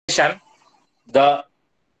the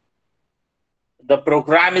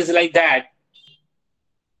program is like that.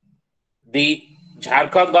 The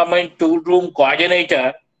Jharkhand government tool-room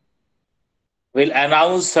coordinator will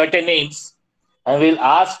announce certain names and will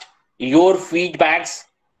ask your feedbacks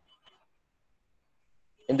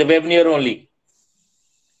in the webinar only.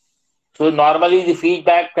 So normally the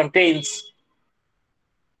feedback contains,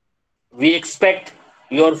 we expect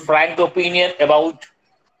your frank opinion about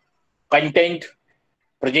content,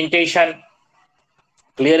 presentation,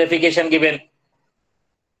 clarification given,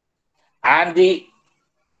 and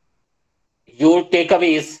your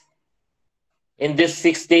takeaways in this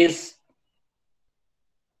 6 days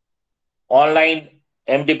online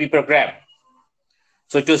MDP program.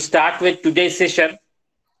 So to start with today's session,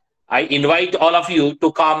 I invite all of you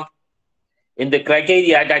to come in the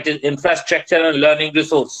criteria that is infrastructure and learning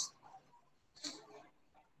resource.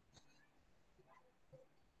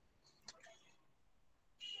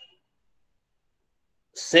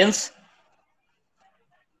 Since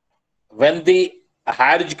when the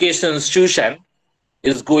higher education institution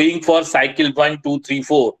is going for cycle 1, 2, 3,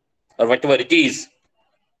 4 or whatever it is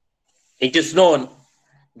known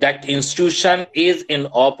that institution is in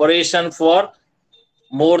operation for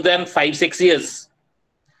more than 5-6 years.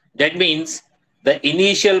 That means the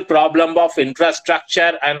initial problem of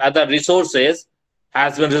infrastructure and other resources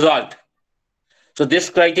has been resolved. So this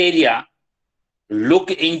criteria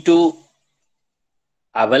look into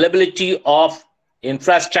availability of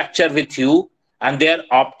infrastructure with you and their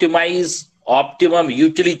optimum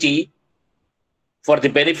utility for the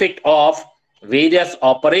benefit of various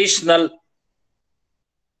operational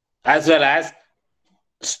as well as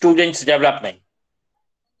students' development.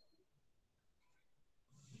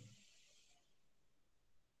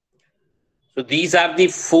 So these are the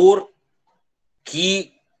 4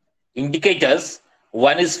 key indicators.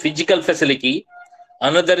 One is physical facility,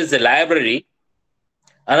 another is the library,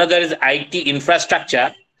 another is IT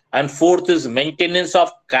infrastructure, and 4th is maintenance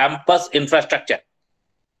of campus infrastructure.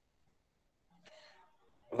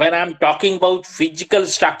 When I'm talking about physical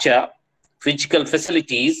structure, physical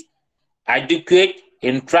facilities, adequate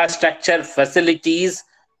infrastructure facilities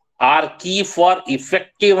are key for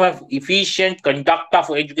effective and efficient conduct of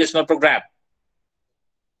educational program.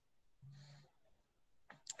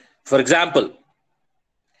 For example,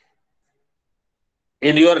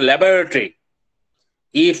 in your laboratory,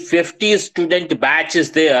 if 50 student batch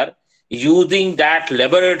is there, using that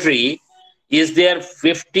laboratory, is there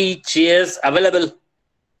 50 chairs available?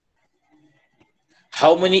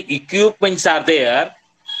 How many equipments are there,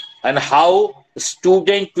 and how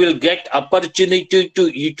student will get opportunity to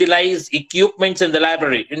utilize equipments in the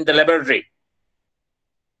laboratory?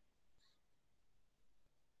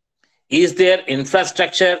 Is there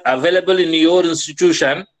infrastructure available in your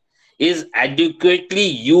institution is adequately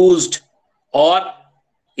used, or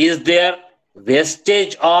is there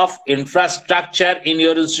wastage of infrastructure in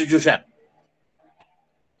your institution?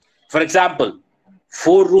 For example,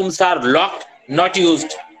 4 rooms are locked, not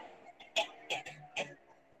used,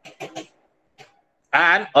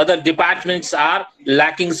 and other departments are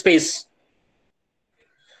lacking space.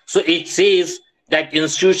 So it says that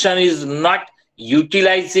institution is not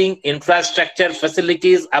utilizing infrastructure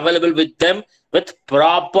facilities available with them with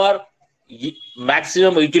proper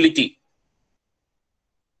maximum utility.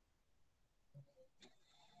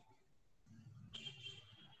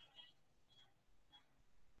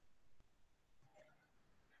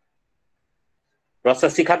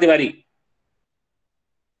 Process Sikha Tiwari.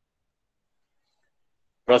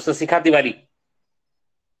 Process Sikha Tiwari.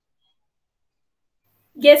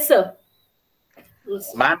 Yes, sir.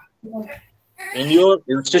 Ma'am, in your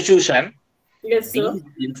institution, Yes, sir.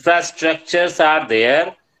 these infrastructures are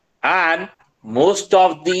there, and most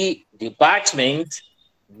of the departments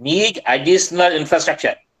need additional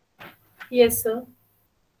infrastructure. Yes, sir.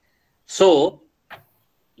 So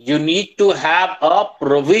you need to have a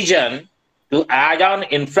provision to add on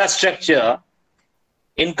infrastructure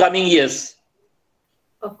in coming years.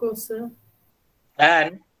 Of course, sir.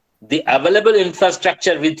 And the available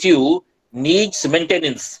infrastructure with you needs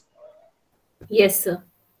maintenance. Yes, sir.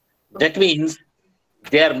 That means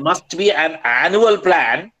there must be an annual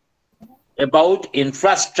plan about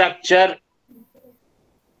infrastructure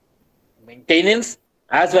maintenance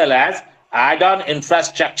as well as add-on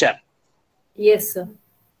infrastructure. Yes, sir.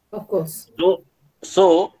 Of course.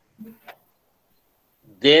 So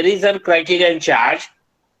there is a criteria in charge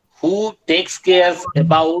who takes care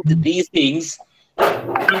about these things.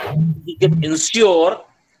 He can ensure,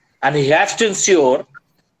 and he has to ensure,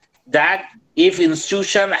 that if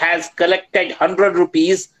institution has collected 100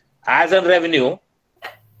 rupees as a revenue,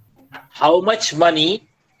 how much money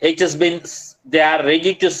it has been, they are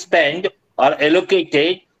ready to spend or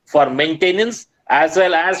allocated for maintenance as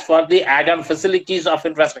well as for the add-on facilities of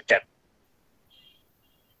infrastructure.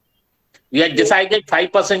 We had decided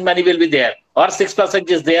 5% money will be there, or 6%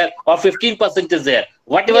 is there, or 15% is there,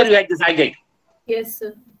 whatever Yes. you had decided. Yes,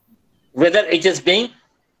 sir. Whether it is being,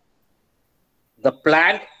 the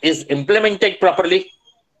plan is implemented properly.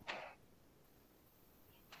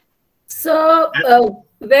 So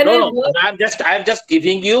when I'm just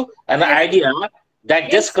giving you an idea that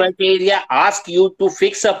this criteria asks you to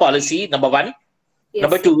fix a policy, number one. Yes.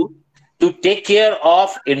 Number two, to take care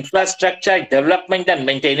of infrastructure development and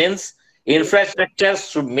maintenance. Infrastructure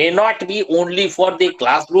may not be only for the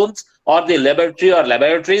classrooms or the laboratory or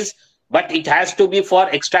laboratories, but it has to be for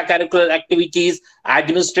extracurricular activities,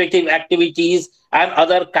 administrative activities, and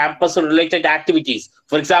other campus-related activities.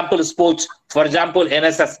 For example, sports, for example,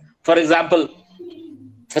 NSS, for example,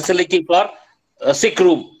 facility for sick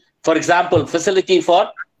room, for example, facility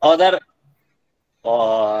for other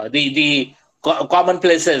the common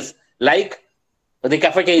places like the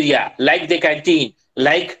cafeteria, like the canteen,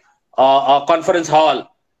 like a conference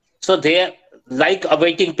hall. So they like a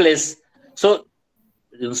waiting place. So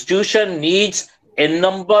the institution needs a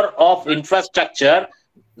number of infrastructure,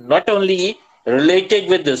 not only related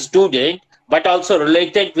with the student, but also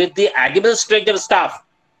related with the administrative staff.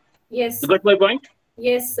 Yes. You got my point?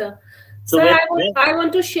 Yes, sir. So Sir, I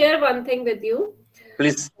want to share one thing with you.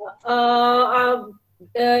 Please.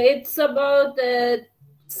 It's about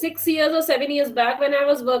 6 years or 7 years back when I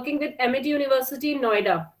was working with MIT University in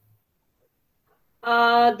Noida.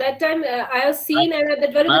 That time I have seen and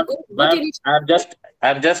that very good initiative.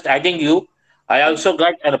 I'm just adding you. I also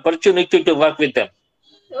got an opportunity to work with them.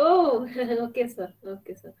 Oh, okay, sir.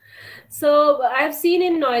 Okay, sir. So I've seen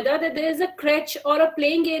in Noida that there is a crèche or a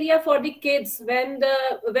playing area for the kids when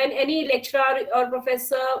any lecturer or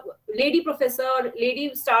professor, lady professor or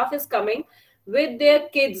lady staff is coming with their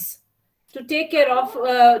kids to take care of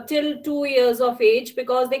till 2 years of age,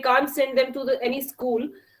 because they can't send them to any school.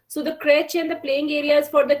 So the crèche and the playing areas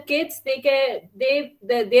for the kids, the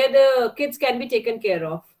kids can be taken care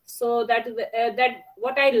of. So that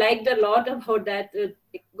what I liked a lot about that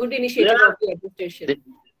good initiative of the administration.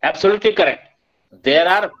 Absolutely correct. There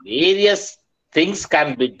are various things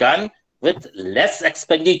can be done with less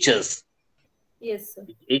expenditures. Yes, sir.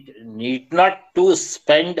 It need not to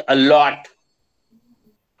spend a lot.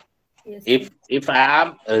 Yes, if I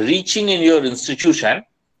am reaching in your institution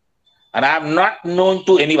and I am not known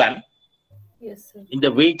to anyone, yes, sir, in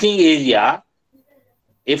the waiting area,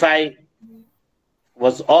 if I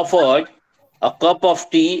was offered a cup of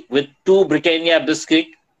tea with 2 Britannia biscuit,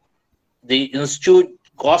 the institute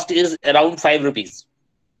cost is around 5 rupees.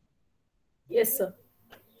 Yes, sir.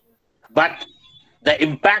 But the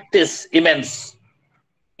impact is immense.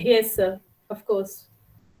 Yes, sir. Of course.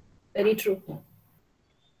 Very true.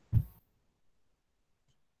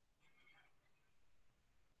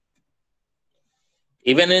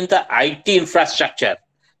 Even in the IT infrastructure,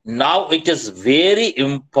 now it is very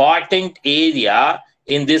important area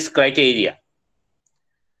in this criteria.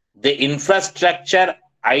 The infrastructure,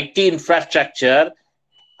 IT infrastructure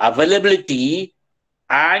availability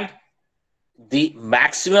and the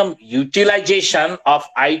maximum utilization of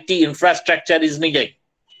IT infrastructure is needed.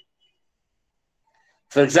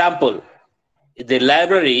 For example, the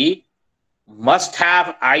library must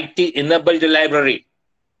have IT enabled library.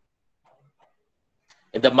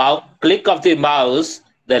 In the click of the mouse,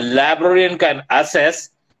 the librarian can assess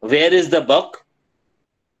where is the book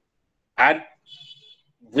and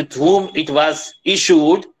with whom it was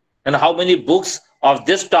issued and how many books of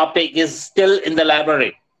this topic is still in the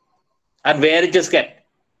library and where it is kept.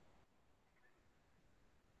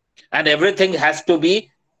 And everything has to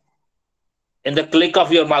be in the click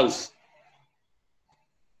of your mouse.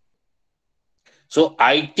 So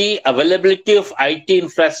IT, availability of IT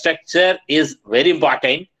infrastructure is very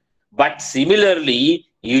important, but similarly,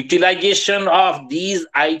 utilization of these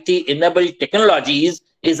IT enabled technologies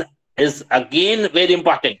is again very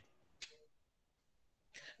important.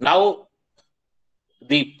 Now,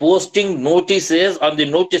 the posting notices on the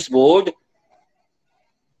notice board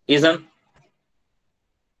is an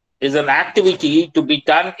activity to be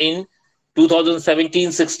done in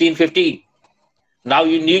 2017, 16, 15. Now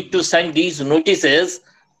you need to send these notices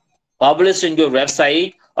published in your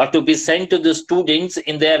website or to be sent to the students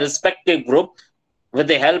in their respective group with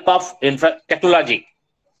the help of technology.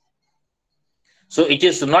 So it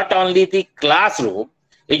is not only the classroom,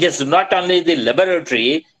 it is not only the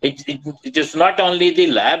laboratory, it is not only the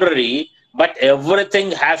library, but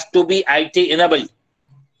everything has to be IT enabled.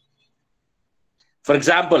 For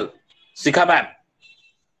example, Sikha ma'am,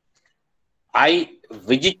 I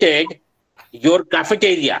visited your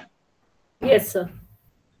cafeteria. Yes, sir.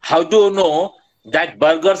 How do you know that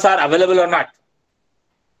burgers are available or not?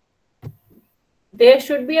 There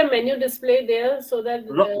should be a menu display there so that...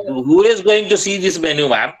 Who is going to see this menu,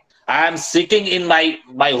 ma'am? I am sitting in my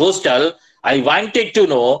hostel. I wanted to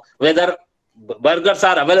know whether burgers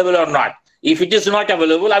are available or not. If it is not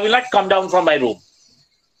available, I will not come down from my room.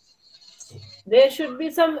 There should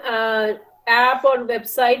be some app or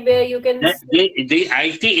website where you can... The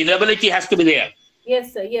IT inability has to be there.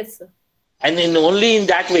 Yes, sir. Yes, sir. And only in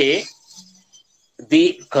that way,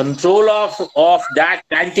 the control of that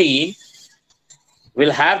canteen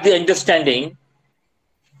will have the understanding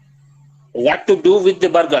what to do with the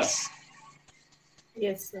burgers.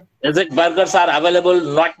 Yes, sir. Is it burgers are available,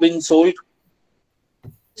 not being sold,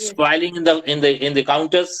 yes, spoiling in the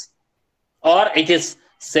counters, or it is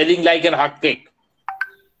selling like a hot cake?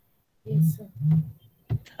 Yes, sir.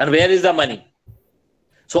 And where is the money?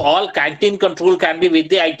 So all canteen control can be with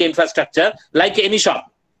the IT infrastructure, like any shop.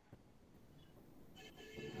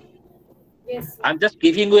 Yes, sir. I'm just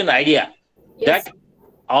giving you an idea, yes, that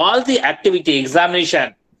all the activity,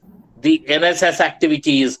 examination, the NSS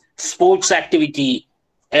activities, sports activity,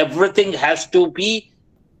 everything has to be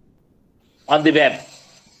on the web.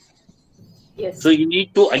 Yes. So you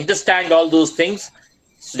need to understand all those things.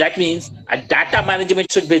 So that means a data management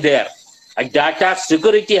should be there. A data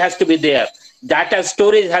security has to be there. Data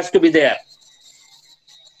storage has to be there.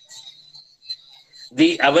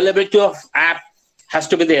 The availability of app has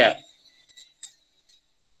to be there.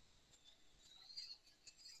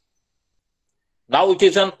 Now it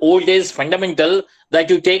is an old days fundamental that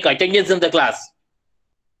you take attendance in the class.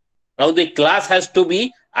 Now the class has to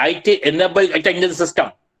be IT enabled attendance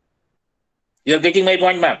system. You are getting my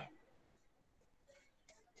point, ma'am?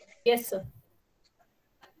 Yes, sir.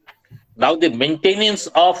 Now the maintenance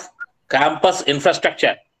of campus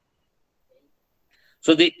infrastructure.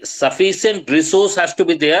 So the sufficient resource has to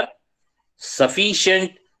be there.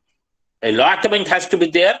 Sufficient allotment has to be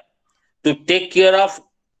there to take care of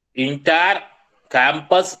entire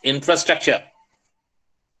campus infrastructure.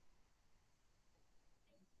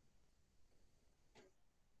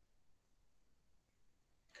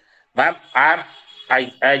 Ma'am,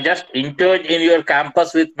 I just entered in your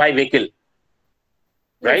campus with my vehicle,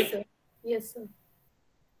 right? Yes, sir. Yes, sir.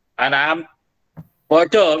 And I am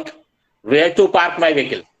perturbed where to park my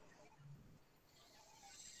vehicle.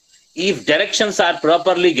 If directions are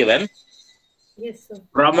properly given, yes, sir,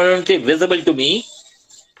 prominently visible to me,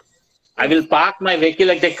 I will park my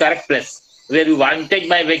vehicle at the correct place where you wanted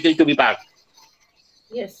my vehicle to be parked.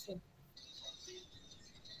 Yes, sir.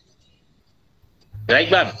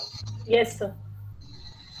 Right, ma'am? Yes, sir.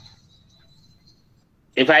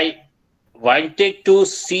 If I wanted to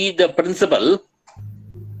see the principal,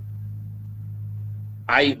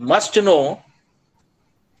 I must know,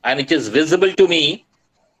 and it is visible to me,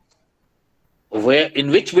 where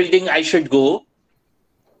in which building I should go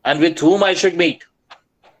and with whom I should meet.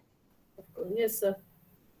 Yes, sir.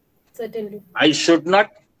 Certainly. I should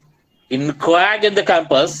not inquire in the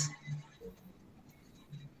campus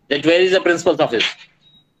that where is the principal's office.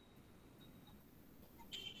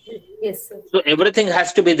 Yes, sir. So everything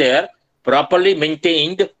has to be there, properly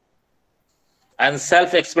maintained and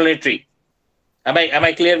self-explanatory. Am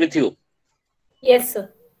I clear with you? Yes,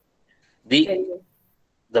 sir. The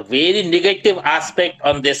very negative aspect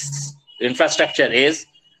on this infrastructure is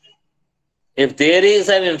if there is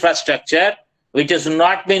an infrastructure which has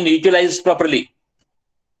not been utilized properly.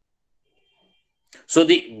 So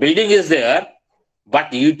the building is there, but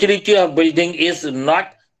the utility of building is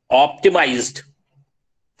not optimized.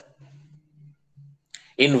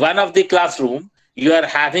 In one of the classroom, you are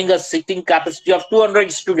having a sitting capacity of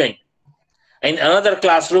 200 students. In another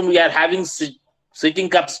classroom, we are having sitting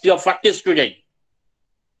capacity of 40 students.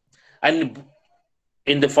 And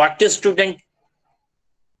in the 40 student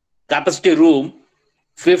capacity room,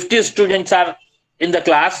 50 students are in the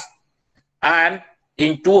class, and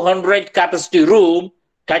in 200 capacity room,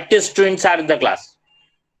 30 students are in the class.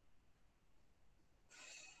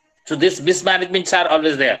 So these mismanagements are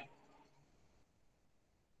always there.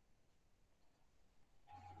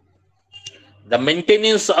 The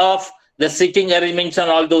maintenance of the sitting arrangements and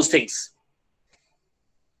all those things.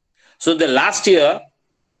 So the last year,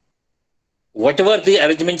 whatever the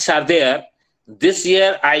arrangements are there, this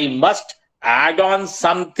year I must add on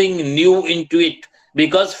something new into it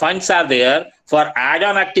because funds are there for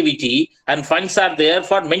add-on activity and funds are there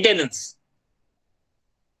for maintenance.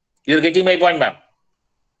 You're getting my point, ma'am?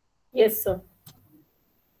 Yes, sir.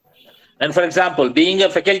 And for example, being a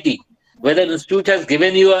faculty, whether the institute has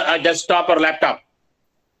given you a desktop or laptop.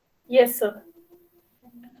 Yes, sir.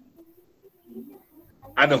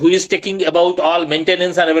 And who is taking about all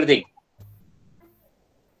maintenance and everything?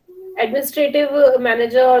 Administrative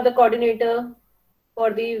manager or the coordinator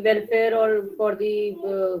for the welfare or for the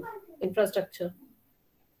infrastructure.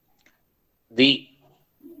 The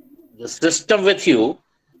system with you,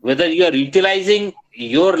 whether you are utilizing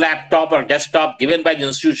your laptop or desktop given by the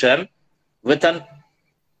institution with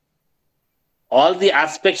all the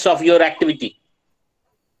aspects of your activity.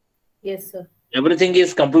 Yes, sir. Everything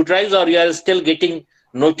is computerized, or you are still getting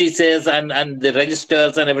notices and the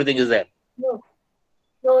registers and everything is there?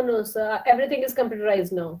 No, sir. Everything is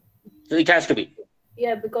computerized now. So it has to be.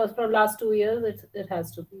 Yeah, because from last 2 years, it has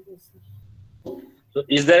to be. Yes, sir. So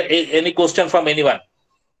is there any question from anyone?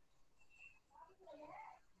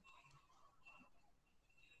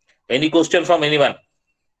 Any question from anyone?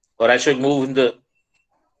 Or I should move in the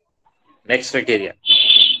next criteria?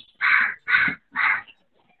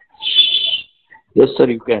 Yes, sir,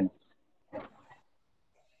 you can.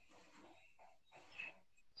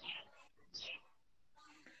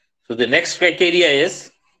 So the next criteria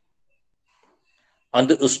is on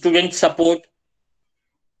the student support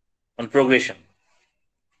on progression.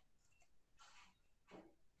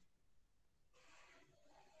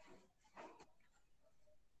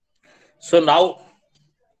 So now,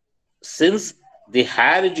 since the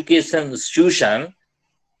higher education institution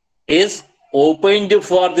is opened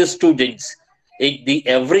for the students,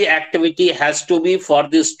 every activity has to be for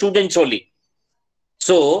the students only.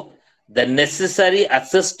 So the necessary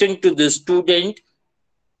assistance to the student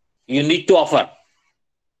you need to offer.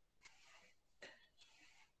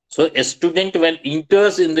 So a student, when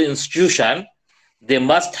enters in the institution, they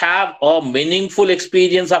must have a meaningful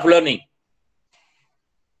experience of learning.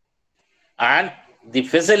 And the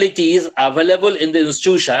facilities available in the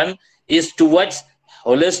institution is towards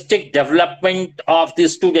holistic development of the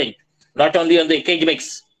student, not only on the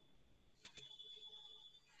academics.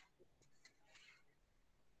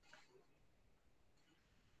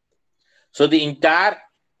 So the entire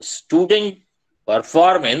student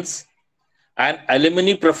performance and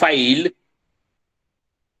alumni profile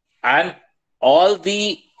and all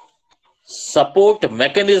the support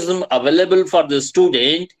mechanism available for the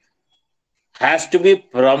student has to be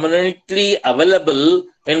prominently available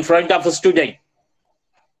in front of a student.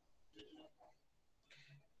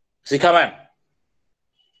 Sikha ma'am.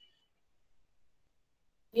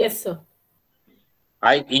 Yes, sir.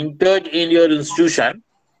 I entered in your institution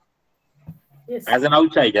as an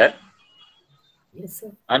outsider. Yes,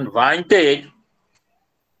 sir. And wanted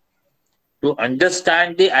to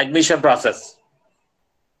understand the admission process.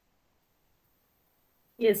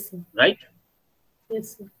 Yes, sir. Right?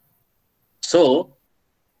 Yes, sir. So,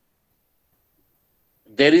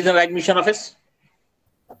 there is an admission office.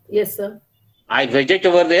 Yes, sir. I visit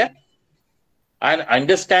over there and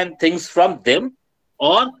understand things from them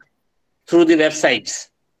or through the websites.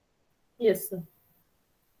 Yes, sir.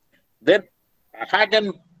 Then I had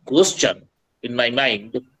a question in my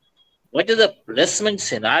mind. What is the placement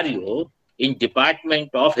scenario in Department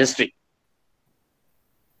of History?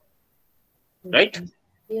 Right?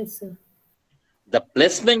 Yes, sir. The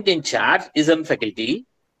placement in charge is on faculty,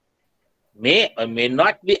 may or may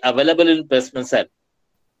not be available in placement cell.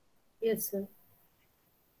 Yes, sir.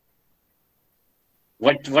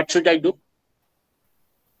 What should I do?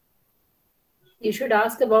 You should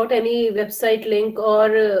ask about any website link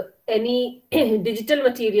or any digital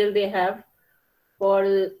material they have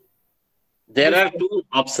for. There are two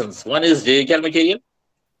options. One is digital material,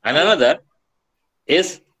 and another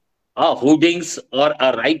is a hoardings or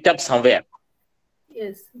a write-up somewhere.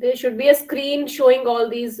 Yes, there should be a screen showing all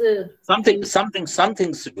these. Something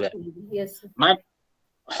should be. Yes, sir. Ma'am,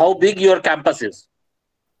 how big your campus is?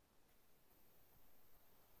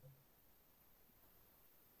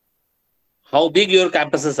 How big your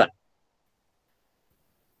campuses are?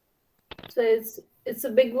 So it's a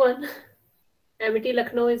big one. MIT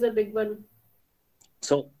Lucknow is a big one.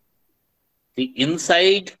 So the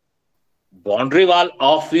inside boundary wall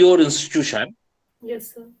of your institution,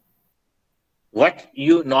 yes, sir. What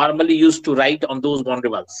you normally used to write on those boundary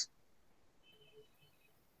walls?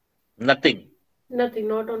 Nothing. Nothing,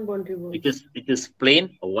 not on boundary walls. It is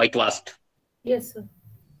plain whitewashed. Yes, sir.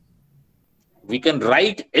 We can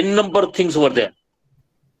write n number of things over there.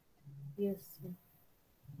 Yes, sir.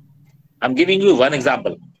 I'm giving you one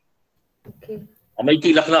example. Okay.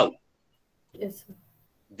 MIT Lucknow. Yes, sir.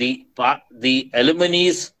 The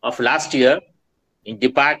alumni of last year in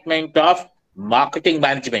Department of Marketing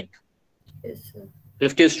Management. Yes, sir.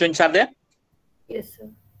 50 students are there. Yes, sir.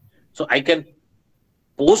 So I can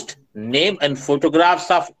post name and photographs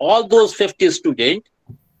of all those 50 students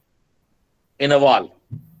in a wall,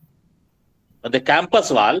 on the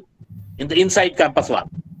campus wall, in the inside campus wall.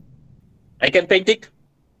 I can paint it.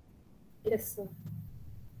 Yes, sir.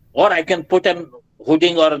 Or I can put a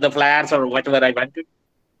hooding or the flyers or whatever I wanted,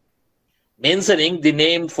 mentioning the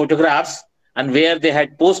name, photographs, and where they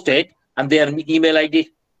had posted and their email ID.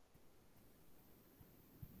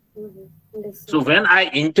 Yes, So when I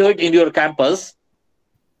entered in your campus,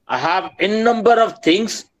 I have a number of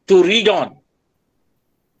things to read on.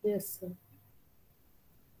 Yes, sir.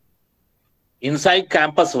 Inside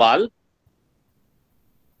campus wall,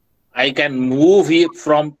 I can move it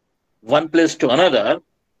from one place to another.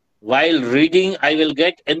 While reading, I will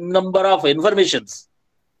get a number of informations.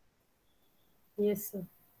 Yes, sir.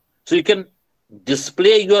 So you can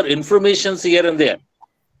display your informations here and there.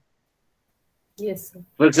 Yes, sir.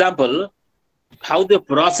 For example, how the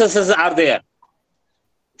processes are there.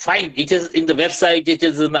 Fine, it is in the website, it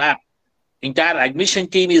is in the app. Entire admission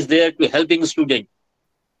team is there to helping student.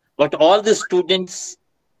 But all the students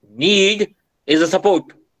need is a support.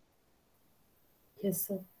 Yes,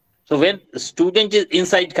 sir. So when the student is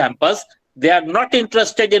inside campus, they are not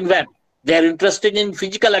interested in web. They are interested in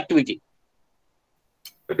physical activity.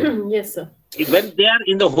 Yes, sir. When they are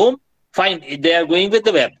in the home, fine, they are going with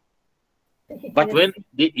the web. But Yes. when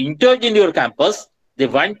they entered in your campus, they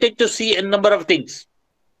wanted to see a number of things.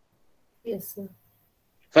 Yes, sir.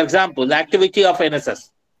 For example, the activity of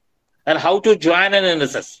NSS and how to join an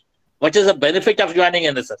NSS. What is the benefit of joining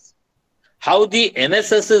NSS? How the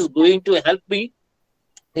NSS is going to help me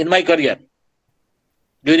in my career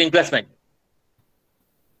during placement.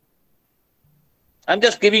 I'm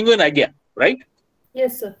just giving you an idea, right?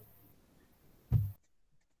 Yes, sir.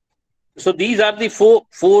 So these are the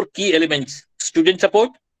four key elements: student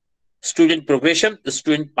support, student progression,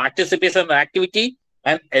 student participation and activity,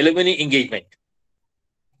 and alumni engagement.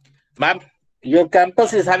 Ma'am, your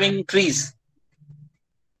campus is having trees.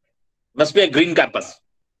 Must be a green campus.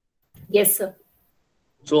 Yes, sir.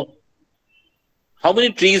 So how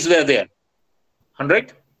many trees were there?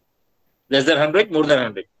 100? Less than 100? More than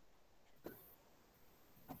 100?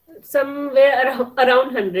 Somewhere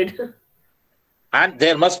around 100. And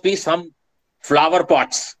there must be some flower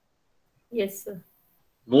pots. Yes, sir.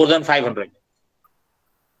 More than 500.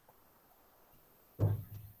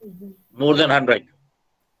 More than 100.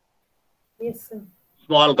 Yes, sir.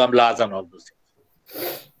 Small gamlas and all those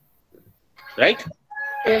things. Right?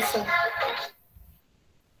 Yes, sir.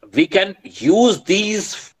 We can use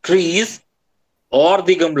these trees or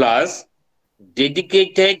the gamlas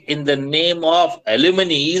dedicated in the name of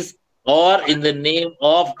alumni or in the name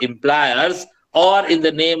of employers or in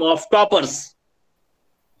the name of toppers.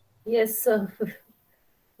 Yes, sir.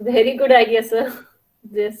 Very good idea, sir.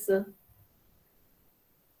 Yes, sir.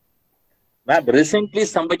 Ma'am, recently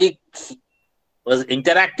somebody was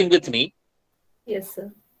interacting with me Yes,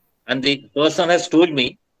 sir. and the person has told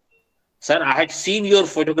me, sir, I had seen your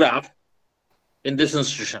photograph in this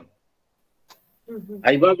institution.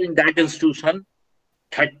 I was in that institution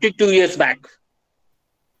 32 years back.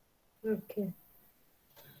 Okay.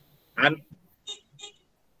 And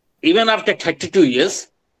even after 32 years,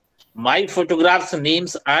 my photographs,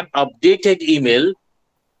 names, and updated email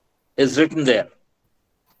is written there.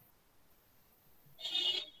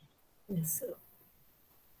 Yes, sir.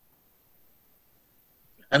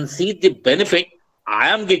 And see the benefit I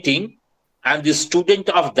am getting and the student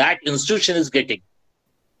of that institution is getting.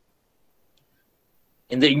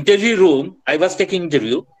 In the interview room, I was taking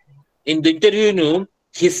interview. In the interview room,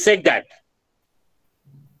 he said that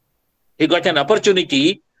he got an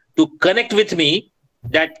opportunity to connect with me,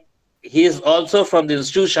 that he is also from the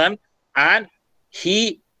institution and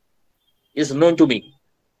he is known to me.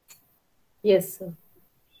 Yes, sir.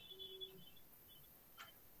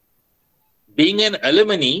 Being an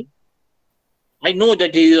alumni, I know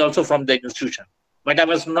that he is also from the institution, but I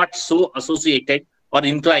was not so associated or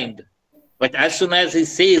inclined. But as soon as he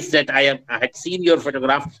says that I had seen your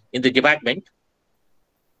photograph in the department,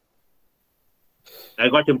 I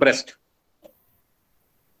got impressed.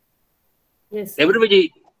 Yes, sir.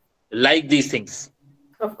 Everybody like these things.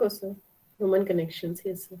 Of course, sir. Human connections.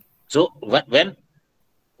 Yes, sir. So when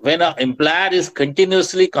an employer is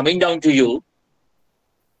continuously coming down to you,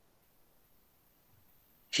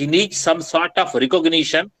 he needs some sort of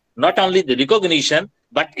recognition. Not only the recognition,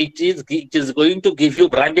 but it is going to give you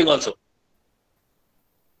branding also.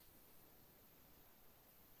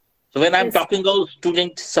 So when I'm Yes. talking about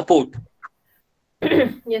student support,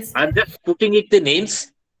 Yes. I'm just putting it the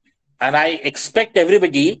names, and I expect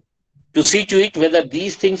everybody to see to it whether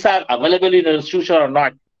these things are available in an institution or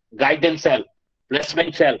not. Guidance cell,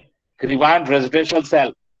 placement cell, remand residential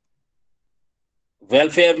cell,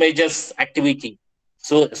 welfare measures activity.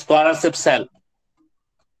 So scholarship cell.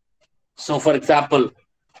 So for example,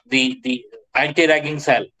 the anti-ragging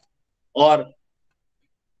cell or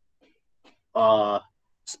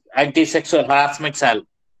anti-sexual harassment cell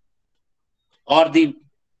or the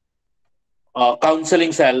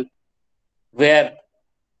counseling cell where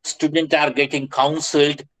students are getting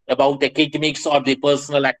counseled about academics or the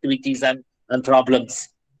personal activities and problems.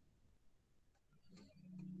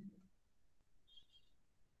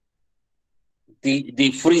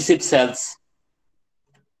 The free SIP cells.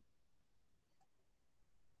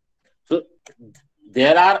 So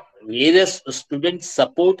there are various student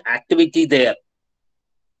support activity there.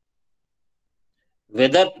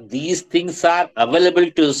 Whether these things are available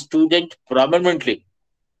to student permanently.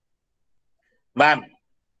 Ma'am,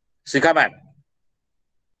 Sika ma'am.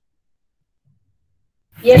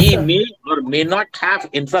 Yes, we sir. may or may not have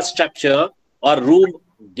infrastructure or room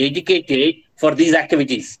dedicated for these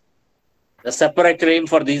activities, a separate room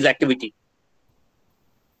for these activities.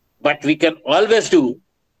 But we can always do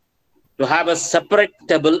to have a separate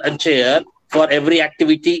table and chair for every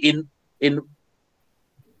activity in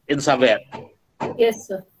somewhere. Yes,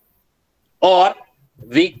 sir. Or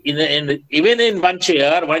we even in one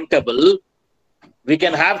chair, one table, we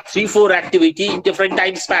can have 3-4 activity in different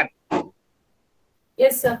time span.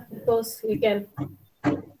 Yes, sir. Of course, we can.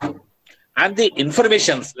 And the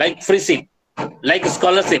informations like free SIP, like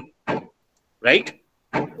scholarship, right?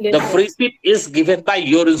 Yes, the sir. free SIP is given by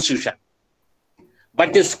your institution.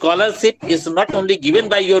 But the scholarship is not only given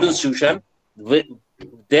by your institution,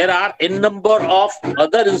 there are a number of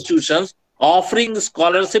other institutions offering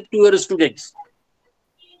scholarship to your students.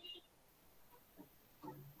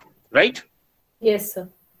 Right? Yes, sir.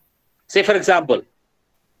 Say, for example,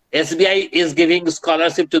 SBI is giving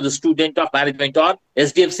scholarship to the student of management, or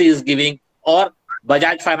SDFC is giving, or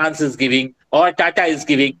Bajaj Finance is giving, or Tata is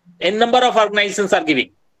giving. A number of organizations are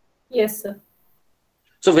giving. Yes, sir.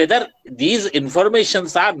 So whether these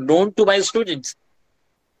informations are known to my students.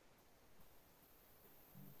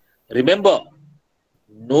 Remember,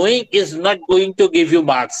 knowing is not going to give you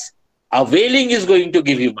marks. Availing is going to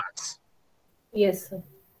give you marks. Yes, sir.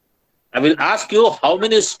 I will ask you how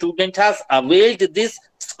many students has availed these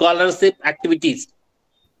scholarship activities.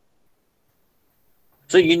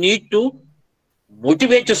 So you need to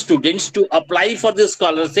motivate your students to apply for this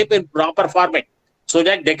scholarship in proper format so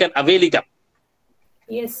that they can avail it up.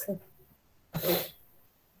 Yes, sir.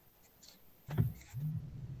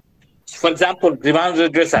 For example, grievance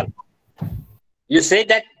redressal. You say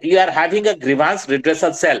that you are having a grievance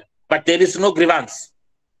redressal cell, but there is no grievance.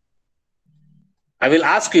 I will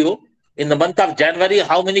ask you, in the month of January,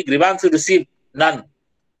 how many grievance you received? None.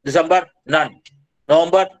 December, none.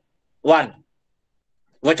 November, 1.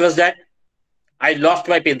 What was that? I lost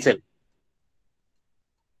my pencil.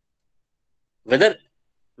 Whether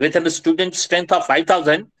with a student strength of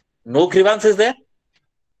 5,000, no grievance is there?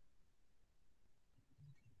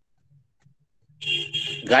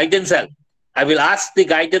 Guidance cell. I will ask the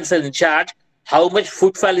guidance cell in charge how much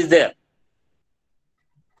footfall is there.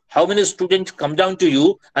 How many students come down to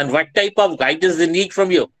you and what type of guidance they need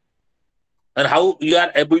from you and how you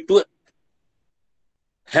are able to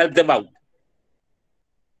help them out.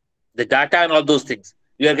 The data and all those things.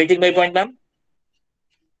 You are getting my point, ma'am?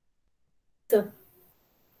 Sir.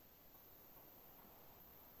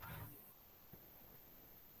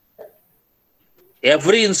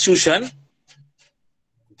 Every institution,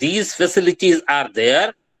 these facilities are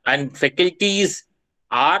there and faculties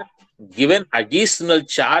are given additional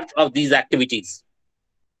charge of these activities.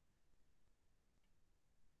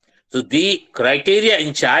 So the criteria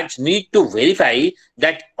in charge need to verify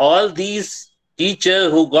that all these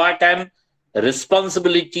teachers who got an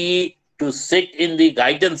responsibility to sit in the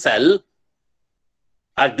guidance cell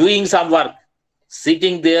are doing some work,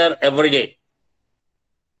 sitting there every day.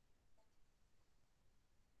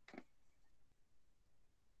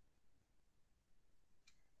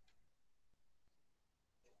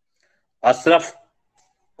 Ashraf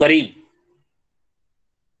Karim.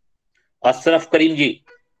 Ashraf Karim ji.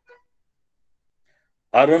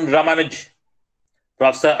 Arun Ramanuj.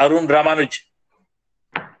 Professor Arun Ramanuj.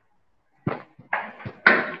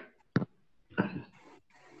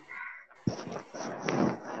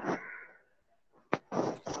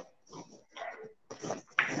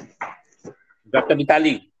 Dr.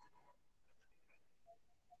 Mitali.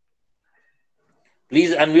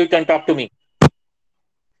 Please unmute and talk to me.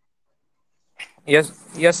 Yes,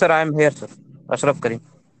 sir, I am here, sir. Ashraf Karim.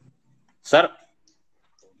 Sir,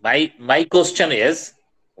 my question is,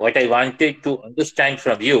 what I wanted to understand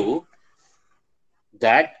from you,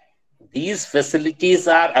 that these facilities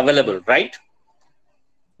are available, right?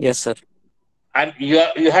 Yes, sir. And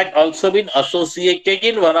you had also been associated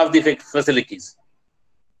in one of the facilities.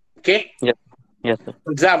 Okay. Yes. Yes, sir.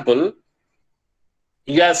 For example,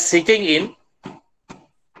 you are sitting in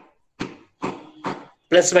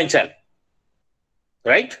placement cell,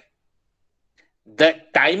 right? The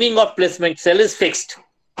timing of placement cell is fixed,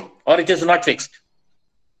 or it is not fixed.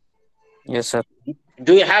 Yes, sir.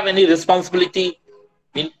 Do you have any responsibility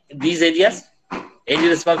in these areas? Any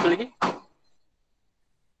responsibility?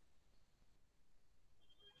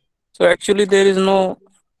 So actually, there is no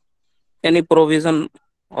any provision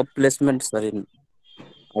of placement, sir, in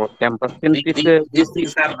our campus. Since it's These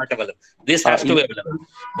things are not available. This has to be available.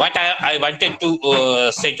 What I wanted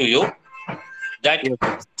to say to you, that yes,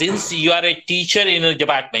 sir. since you are a teacher in a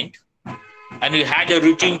department and you had a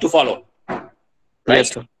routine to follow, right?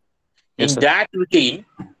 Yes, sir. Yes, in sir. that routine,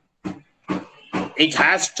 it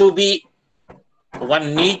has to be,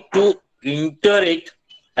 one need to enter it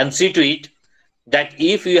and see to it that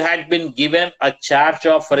if you had been given a charge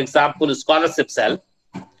of, for example, scholarship cell,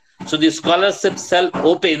 so the scholarship cell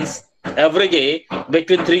opens every day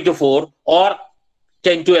between 3 to 4 or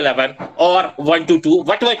 10 to 11 or 1 to 2,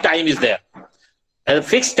 whatever time is there. A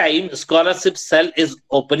fixed time scholarship cell is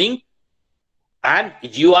opening and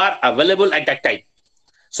you are available at that time.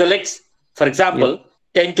 So let's, for example,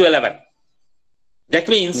 10 to 11. That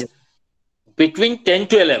means between 10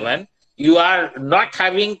 to 11, you are not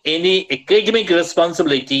having any academic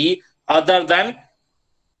responsibility other than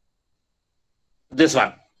this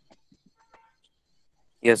one.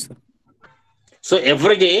 Yes, sir. So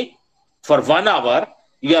every day for 1 hour,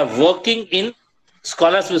 you are working in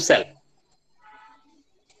scholarship cell.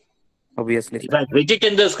 Obviously. If I visit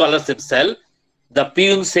in the scholarship cell, the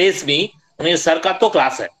peon says me, sir ka to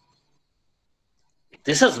class hai.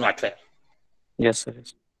 This is not fair. Yes, sir.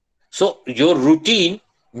 Yes. So your routine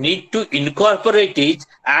need to incorporate it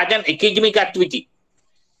as an academic activity.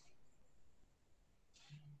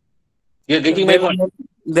 You are getting my point?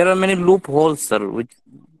 There are many loopholes, sir,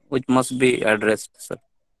 which must be addressed, sir.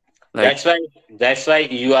 Like, That's why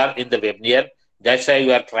you are in the webinar. That's why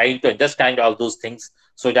you are trying to understand all those things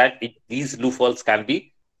so that these loopholes can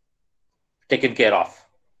be taken care of.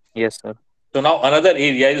 yes, sir. So now another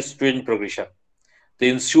area is student progression. The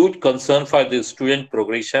institute concern for the student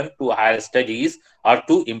progression to higher studies or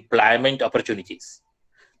to employment opportunities.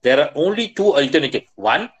 There are only two alternatives.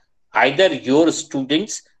 One, either your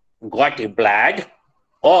students got employed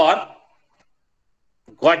or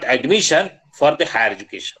got admission for the higher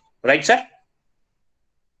education. Right, sir?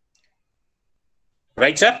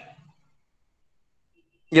 Right, sir?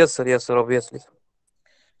 Yes, sir. Yes, sir. Obviously.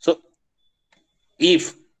 So,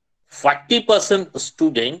 if 40%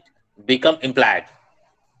 student become employed,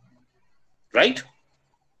 right?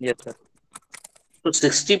 Yes, sir. So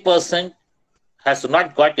 60% has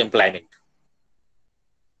not got employment.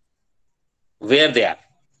 Where they are?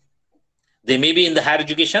 They may be in the higher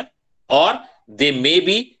education or they may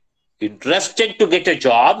be interested to get a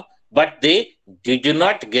job, but they did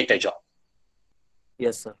not get a job.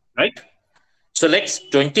 Yes, sir. Right? So let's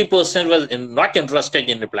 20% was not interested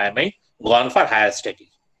in employment, gone for higher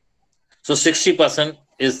study. So 60%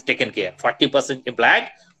 is taken care, 40% employed,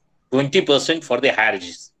 20% for the higher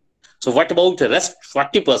education. So what about the rest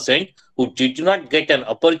 40% who did not get an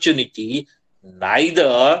opportunity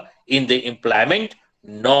neither in the employment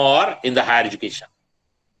nor in the higher education?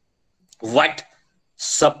 What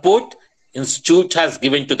support institute has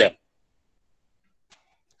given to them?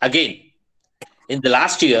 Again, in the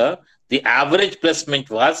last year, the average placement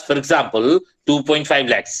was, for example, 2.5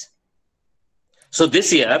 lakhs. So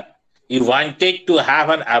this year, you wanted to have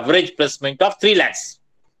an average placement of 3 lakhs.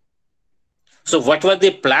 So what was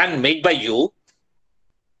the plan made by you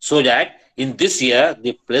so that in this year,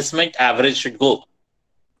 the placement average should go?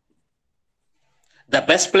 The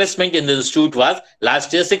best placement in the institute was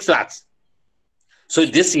last year 6 lakhs. So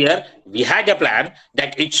this year, we had a plan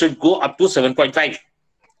that it should go up to 7.5.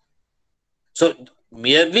 So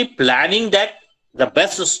merely planning that the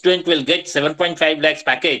best student will get 7.5 lakhs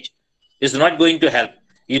package is not going to help.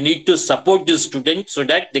 You need to support the student so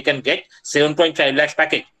that they can get 7.5 lakhs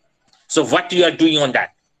package. So what you are doing on that?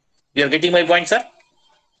 You are getting my point, sir?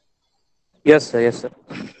 Yes, sir. Yes, sir.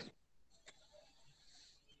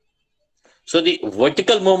 So the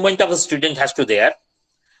vertical movement of a student has to be there.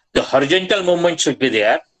 The horizontal movement should be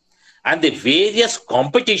there. And the various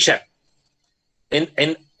competition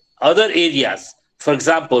in other areas. For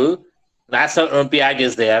example, National Olympiad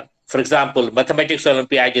is there. For example, Mathematics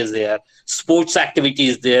Olympiad is there. Sports activity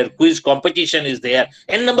is there. Quiz competition is there.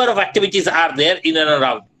 A number of activities are there in and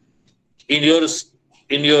around in your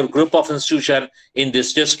in your group of institution, in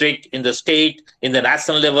this district, in the state, in the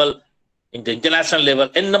national level, in the international level,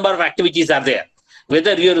 n number of activities are there.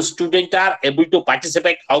 Whether your students are able to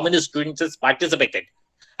participate, how many students has participated,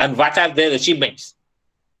 and what are their achievements.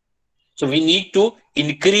 So we need to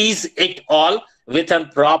increase it all with a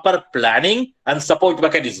proper planning and support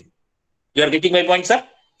mechanism. You are getting my point, sir?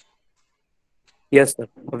 Yes, sir.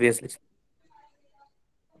 Obviously.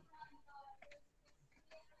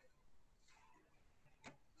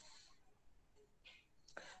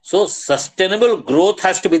 So sustainable growth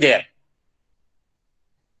has to be there.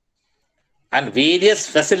 And various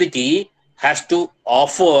facility has to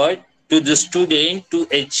offer to the student to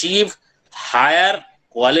achieve higher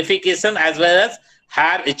qualification as well as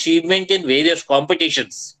higher achievement in various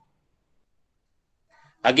competitions.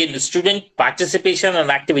 Again, student participation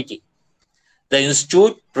and activity. The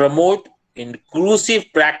institute promote inclusive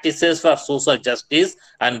practices for social justice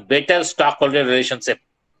and better stockholder relationship.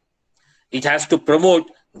 It has to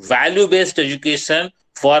promote value-based education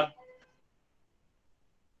for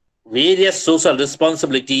various social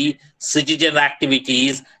responsibility, citizen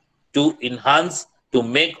activities to enhance, to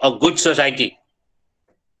make a good society.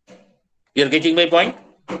 You're getting my point?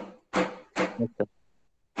 Yes, sir.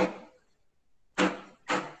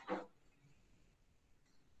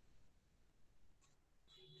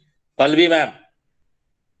 Palvi ma'am,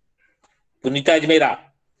 Punita Ajmera,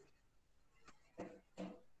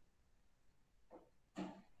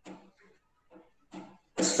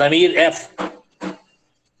 Samir F,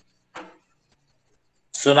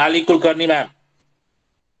 Sonali Kulkarni ma'am.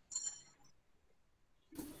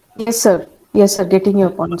 Yes, sir. Yes, sir. Getting your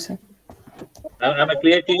point, sir. Am I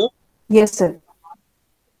clear to you? Yes, sir.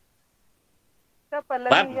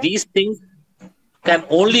 Ma'am, these things can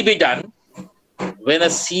only be done when a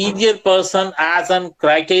senior person as a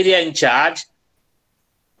criteria in charge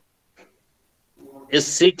is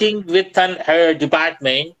sitting with her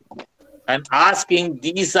department and asking,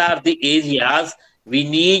 these are the areas we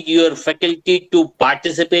need your faculty to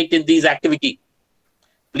participate in these activities.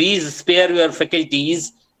 Please spare your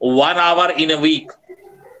faculties 1 hour in a week,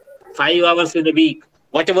 5 hours in a week,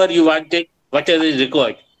 whatever you want it, whatever is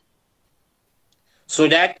required. So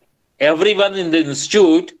that everyone in the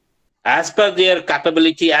institute, as per their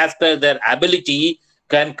capability, as per their ability,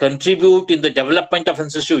 can contribute in the development of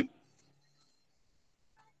institute.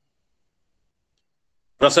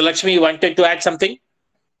 Professor Lakshmi, you wanted to add something?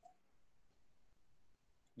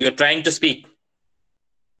 You're trying to speak.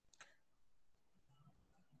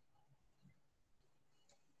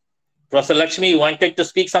 Professor Lakshmi, you wanted to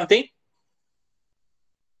speak something?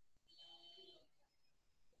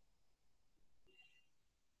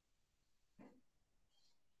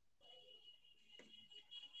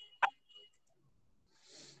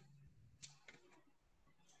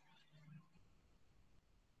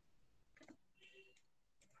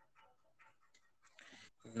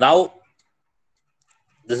 Now,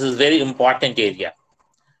 this is very important area.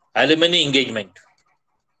 Alumni engagement.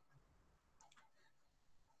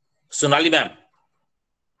 Sonali ma'am.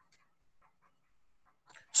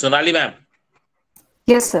 Sonali ma'am.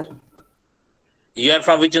 Yes, sir. You are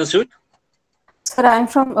from which institute? Sir, I'm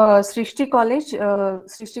from Srishti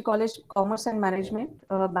College, Commerce and Management,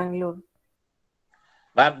 Bangalore.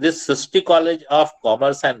 Ma'am, this Srishti College of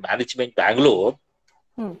Commerce and Management, Bangalore,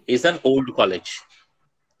 is an old college,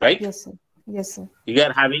 right? Yes, sir. Yes, sir. You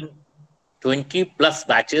are having 20 plus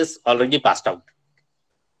batches already passed out.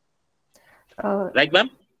 Right, ma'am?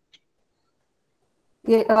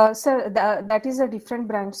 Yeah, sir, that is a different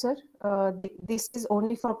branch, sir. This is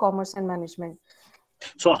only for Commerce and Management.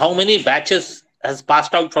 So how many batches has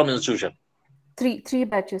passed out from institution? Three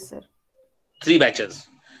batches, sir. 3 batches.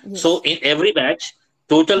 Yes. So in every batch,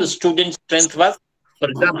 total student strength was, for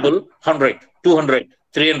example, 100, 200,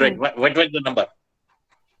 300. What was the number?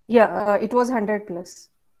 Yeah, it was 100 plus.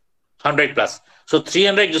 100 plus. So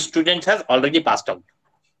 300 students has already passed out,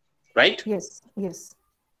 right? Yes, yes,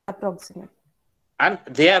 approximate. And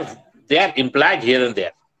they are implied here and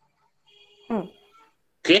there.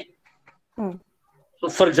 Okay. So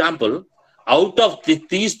for example, out of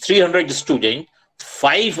these 300 students,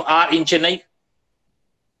 5 are in Chennai.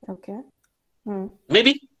 Okay.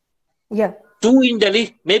 Maybe. Yeah. 2 in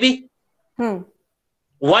Delhi. Maybe. 1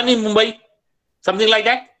 in Mumbai. Something like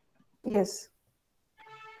that. Yes.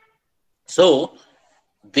 So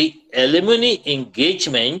the alumni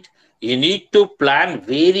engagement, you need to plan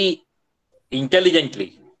very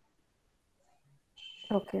intelligently.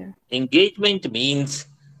 Okay. Engagement means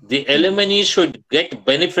the alumni should get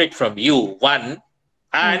benefit from you, one,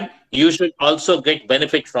 and you should also get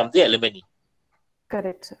benefit from the alumni.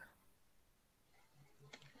 Correct, sir.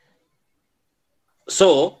 So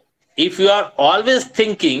if you are always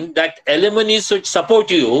thinking that alumni should support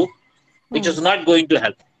you, it is not going to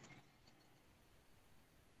help.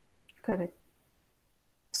 Correct.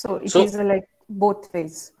 So it is like both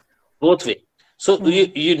ways. Both way. So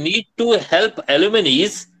you need to help alumni,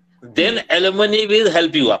 then alumni will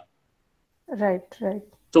help you up. Right, right.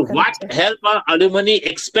 So Correct, what sir. help our alumni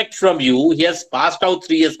expect from you? He has passed out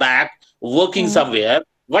 3 years back, working somewhere.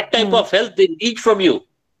 What type of help they need from you?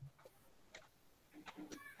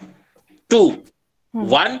 2.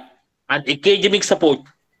 1, an academic support.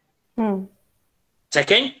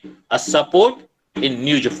 Second, a support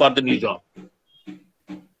in for the new job.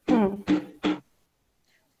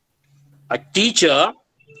 A teacher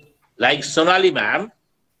like Sonali ma'am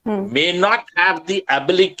may not have the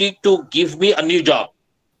ability to give me a new job.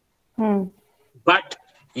 But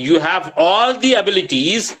you have all the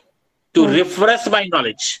abilities to refresh my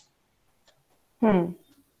knowledge.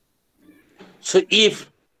 So if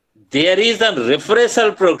there is a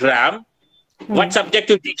refresher program, what subject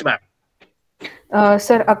you teach, ma'am?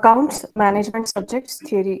 Sir, accounts, management subjects,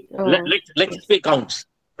 theory. Let's say accounts,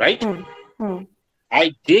 right?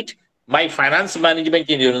 I did my finance management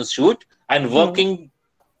in your institute and working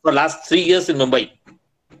for last 3 years in Mumbai.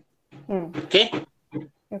 Okay?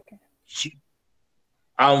 Okay.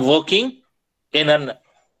 I'm working in a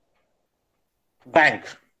bank,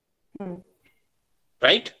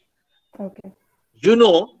 right? Okay. You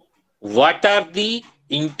know what are the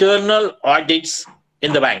internal audits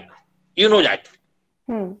in the bank? You know that.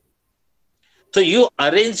 So you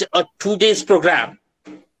arrange a 2 days program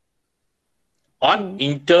on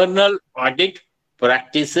internal audit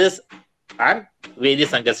practices and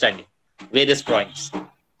various understanding, various points,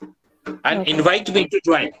 and invite me to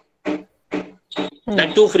join.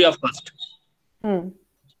 That too free of cost.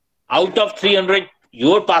 Out of 300,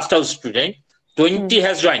 your passed out student, 20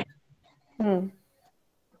 has joined.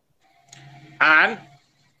 And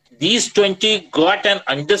these 20 got an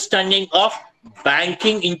understanding of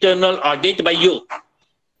banking internal audit by you.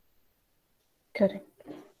 Correct.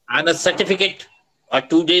 And a certificate, a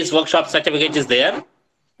 2 days workshop certificate is there.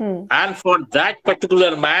 And for that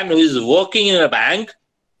particular man who is working in a bank,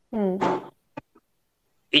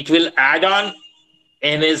 it will add on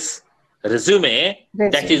in his resume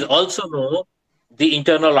that is also know the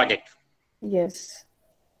internal audit. Yes.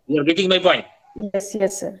 You are getting my point? Yes,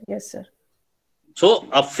 yes, sir. Yes, sir. So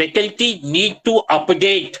a faculty need to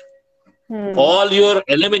update all your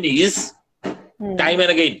alumni time and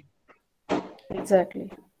again.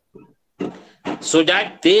 Exactly. So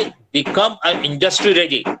that they become an industry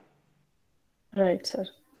ready. Right, sir.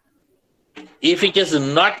 If it is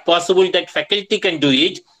not possible that faculty can do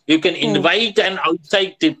it, you can invite an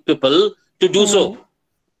outside people to do so.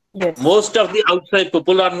 Yes. Most of the outside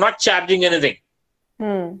people are not charging anything.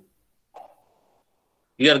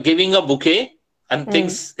 You are giving a bouquet and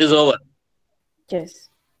things is over. Yes.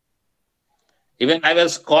 Even I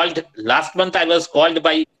was called, last month I was called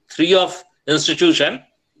by 3 of institution.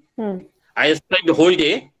 I spent the whole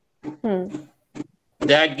day.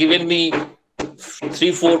 They had given me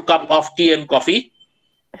 3-4 cup of tea and coffee,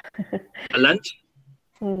 a lunch,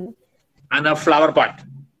 and a flower pot.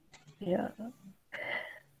 Yeah.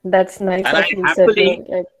 That's nice. And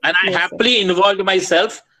I happily involved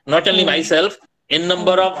myself, not only myself, in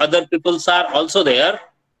number of other peoples are also there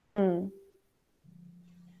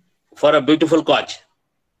for a beautiful cause.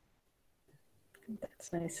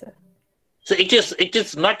 That's nice, sir. So it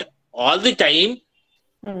is not all the time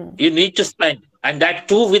you need to spend, and that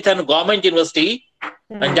too with a government university,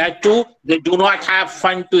 and that too they do not have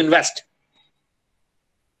fund to invest.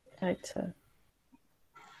 Right, sir.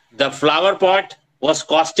 The flower pot was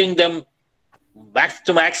costing them max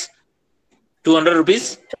to max 200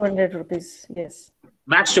 rupees. 200 rupees, yes.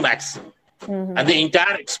 Max to max. And the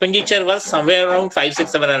entire expenditure was somewhere around 500,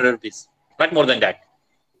 600, 700 rupees. Not more than that.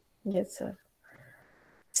 Yes, sir.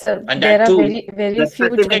 So and there that are too, very the few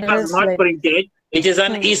certificate was not printed. It is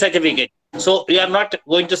an e-certificate. So we are not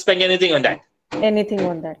going to spend anything on that. Anything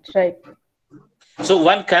on that, right? So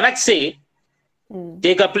one cannot say,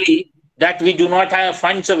 take a plea that we do not have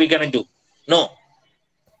funds, so we cannot do. No.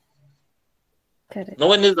 Correct. No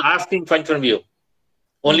one is asking fund from you.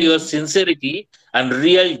 Only your sincerity and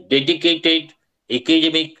real dedicated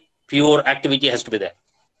academic pure activity has to be there.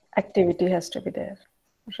 Activity has to be there.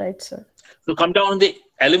 Right, sir. So come down on the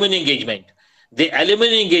alumni engagement. The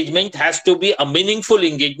alumni engagement has to be a meaningful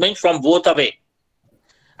engagement from both away.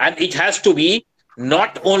 And it has to be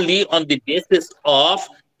not only on the basis of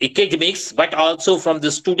academics, but also from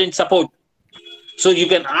the student support. So you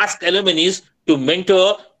can ask alumni to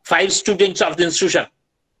mentor 5 students of the institution.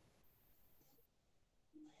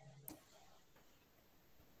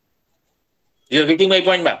 You're getting my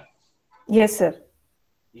point, ma'am? Yes, sir.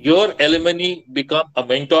 Your alumni become a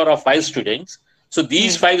mentor of 5 students. So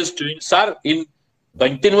these 5 students are in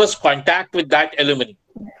continuous contact with that alumni.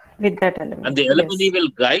 With that element. And the alumni will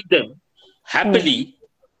guide them happily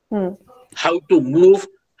Hmm. how to move,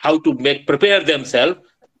 how to prepare themselves,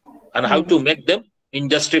 and how to make them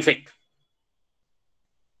industry fit.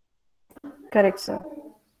 Correct, sir.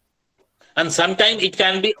 And sometimes it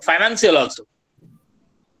can be financial also.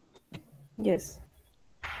 Yes.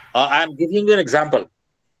 I am giving you an example.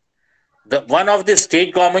 One of the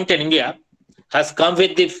state government in India has come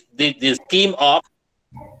with the scheme of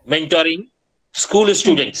mentoring school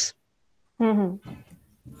students. Mm-hmm.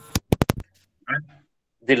 And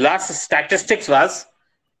the last statistics was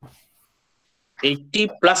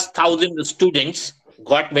 80,000+ students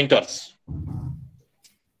got mentors.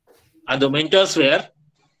 And the mentors were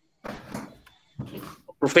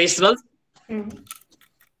professionals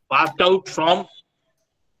passed out from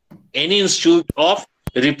any institute of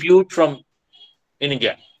repute from in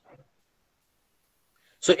India.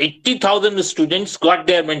 So 80,000 students got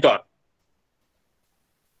their mentor.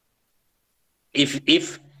 If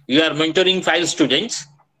you are mentoring 5 students,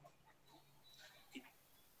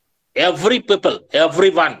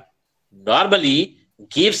 everyone normally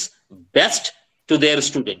gives best to their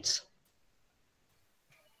students.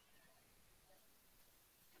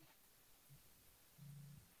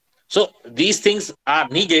 So these things are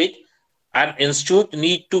needed. An institute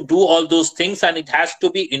need to do all those things, and it has to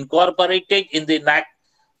be incorporated in the NAAC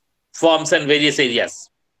forms and various areas.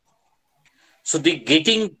 So the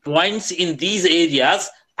getting points in these areas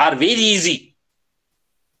are very easy.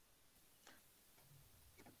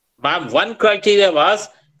 Ma'am, one criteria was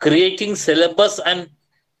creating syllabus and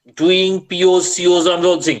doing POs, COs on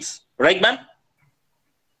those things. Right, ma'am?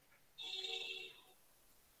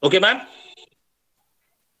 Okay, ma'am?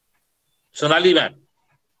 Sonali, ma'am.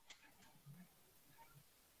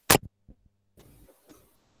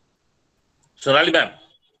 Sonali, ma'am.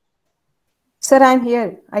 Sir, I'm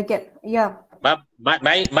here. I can, yeah.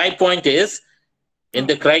 My point is, in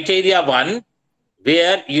the criteria 1,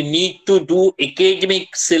 where you need to do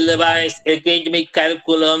academic syllabus, academic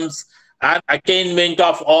curriculums, and attainment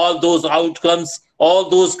of all those outcomes, all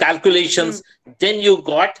those calculations, then you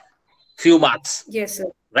got few marks. Yes,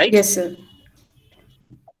 sir. Right? Yes, sir.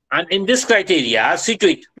 And in this criteria, see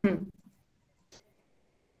to it.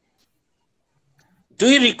 Do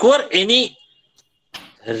you require any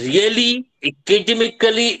really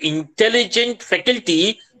academically intelligent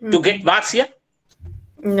faculty to get marks here?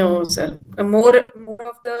 No, sir. More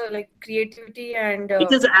of the like creativity and.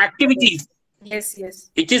 It is activities. Yes,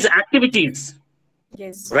 yes. It is activities.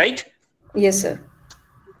 Yes. Right? Yes, sir.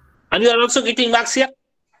 And you are also getting marks here?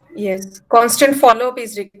 Yes. Constant follow-up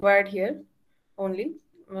is required here only.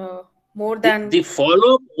 More than. The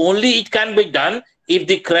follow-up only it can be done if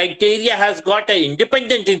the criteria has got an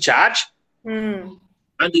independent in charge and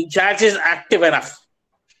the in charge is active enough.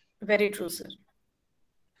 Very true, sir.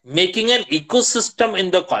 Making an ecosystem in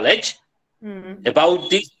the college about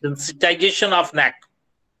the sensitization of NAAC.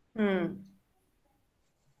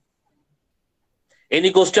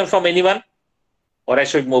 Any question from anyone? Or I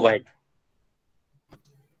should move ahead?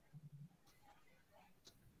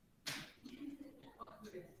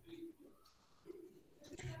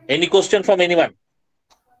 Any question from anyone?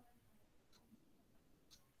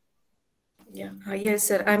 Yeah. Yes,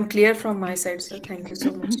 sir. I'm clear from my side, sir. Thank you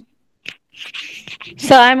so much.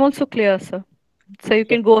 Sir, I'm also clear, sir. So you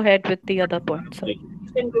can go ahead with the other points, sir.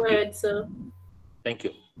 You can go ahead, sir. Thank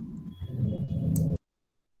you.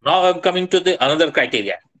 Now I'm coming to the another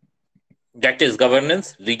criteria. That is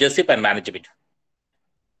governance, leadership, and management.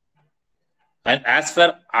 And as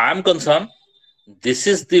far I'm concerned, this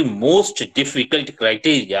is the most difficult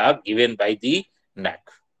criteria given by the NAAC.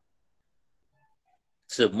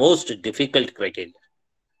 It's the most difficult criteria.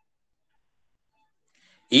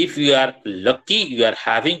 If you are lucky, you are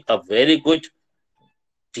having a very good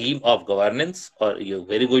team of governance, or you're a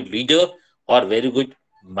very good leader, or very good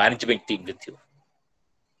management team with you.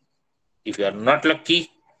 If you are not lucky,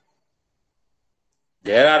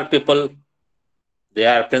 there are people,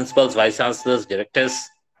 there are principals, vice chancellors, directors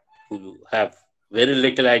who have very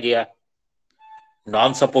little idea,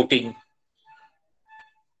 non-supporting,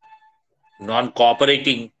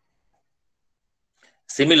 non-cooperating.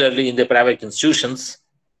 Similarly, in the private institutions,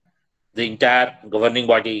 the entire governing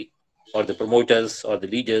body or the promoters or the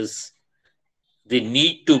leaders, they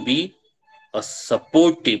need to be a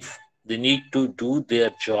supportive. They need to do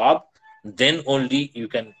their job. Then only you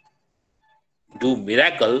can do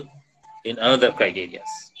miracle in another criteria.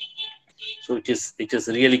 So it is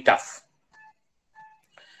really tough.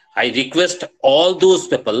 I request all those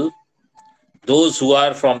people, those who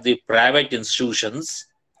are from the private institutions,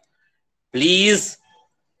 please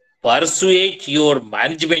persuade your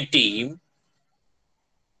management team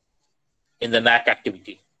in the NAAC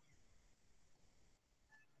activity.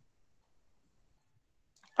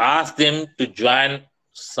 Ask them to join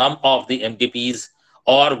some of the MDPs,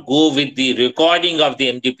 or go with the recording of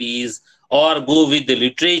the MDPs, or go with the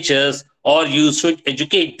literatures, or you should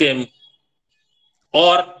educate them,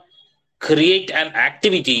 or create an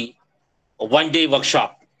activity, a one-day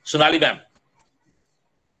workshop. Sonali ma'am.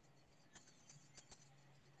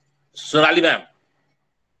 Sonali ma'am.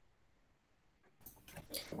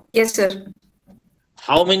 Yes, sir.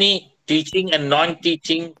 How many teaching and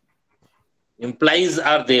non-teaching employees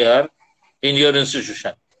are there in your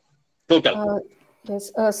institution? Total.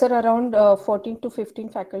 Yes, sir, around 14 to 15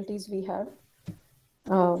 faculties we have.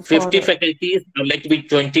 50 faculties, like to be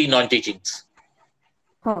 20 non-teachings.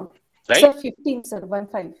 Huh. Right? Sir, 15, sir,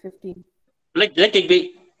 15. Let it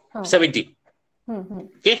be 70.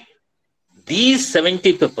 Okay. These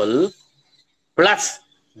 70 people plus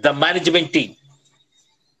the management team.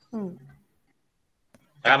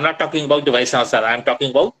 I'm not talking about the vice chancellor. I'm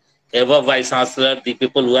talking about ever vice chancellor, the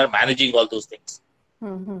people who are managing all those things.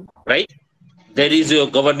 Right? There is your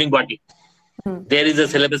governing body. There is a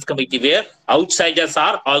syllabus committee where outsiders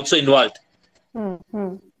are also involved.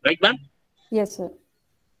 Right, ma'am? Yes, sir.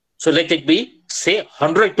 So let it be, say,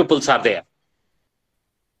 100 people are there.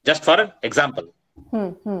 Just for an example.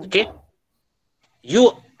 Okay?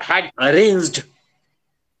 You had arranged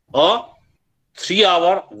a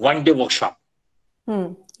 3-hour one-day workshop.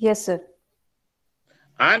 Yes, sir.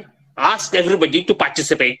 And asked everybody to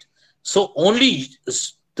participate. So only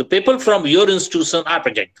the people from your institution are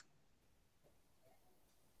present.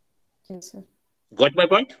 Yes, sir. Got my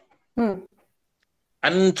point? And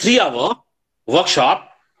 3-hour workshop,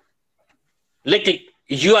 let it,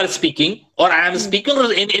 you are speaking, or I am speaking,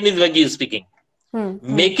 or anybody is speaking.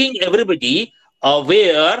 Making everybody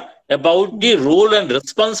aware about the role and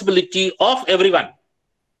responsibility of everyone.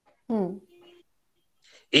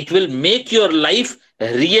 It will make your life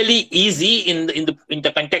really easy in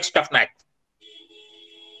the context of NAAC.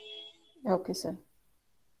 Okay, sir.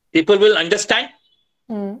 People will understand.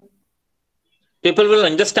 People will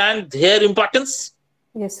understand their importance.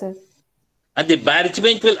 Yes, sir. And the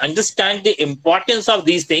management will understand the importance of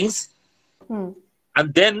these things. And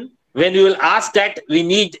then when you will ask that we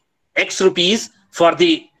need X rupees for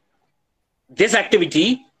this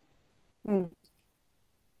activity,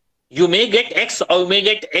 you may get X or you may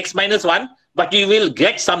get X minus 1, but you will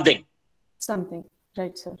get something. Something.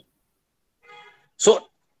 Right, sir. So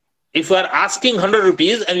if you are asking 100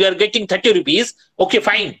 rupees and you are getting 30 rupees, okay,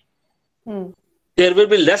 fine. There will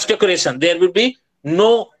be less decoration. There will be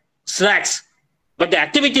no snacks, but the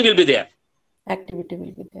activity will be there. Activity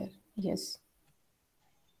will be there. Yes.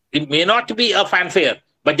 It may not be a fanfare,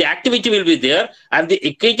 but the activity will be there, and the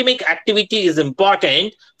academic activity is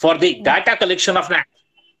important for the data collection of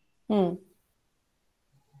NAAC.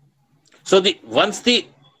 So once the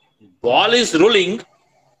ball is rolling,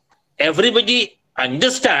 everybody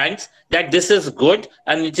understands that this is good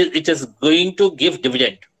and it is going to give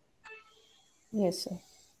dividend. Yes, sir.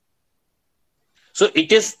 So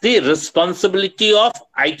it is the responsibility of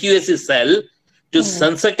IQAC cell to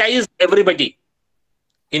sensitize everybody,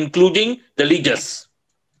 including the leaders.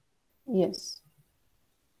 Yes.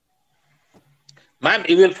 Ma'am,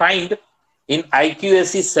 you will find in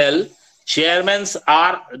IQAC cell, chairmen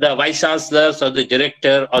are the vice chancellors or the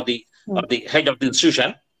director or the head of the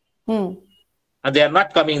institution, and they are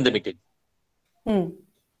not coming in the meeting.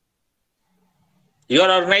 You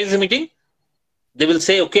are organizing the meeting, they will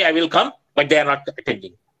say, okay, I will come, but they are not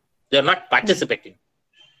attending. They are not participating.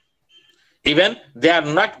 Even they are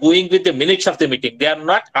not going with the minutes of the meeting. They are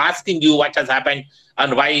not asking you what has happened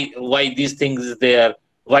and why these things is there,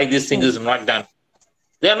 why this thing is not done.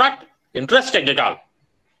 They are not interested at all.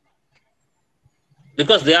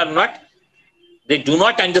 Because they do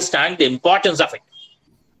not understand the importance of it.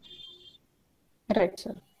 Right,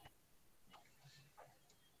 sir.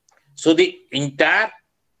 So the entire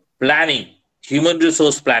planning, human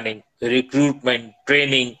resource planning, recruitment,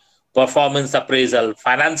 training, performance appraisal,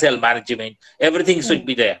 financial management, everything should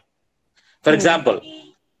be there. For example,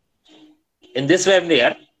 in this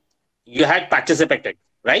webinar, you had participated,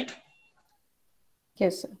 right?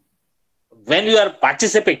 Yes, sir. When you are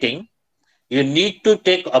participating, you need to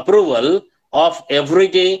take approval of every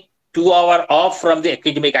day 2 hours off from the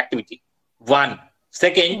academic activity. One.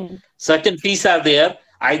 Second, certain fees are there.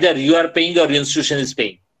 Either you are paying or your institution is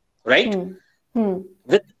paying, right?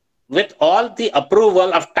 With all the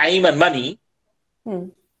approval of time and money,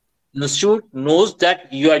 institute knows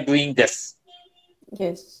that you are doing this,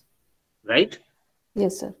 Yes. right?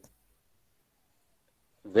 Yes, sir.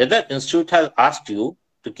 Whether institute has asked you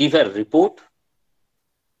to give a report?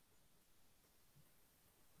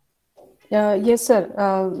 Yes,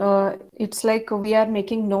 sir. It's like we are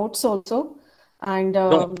making notes also, and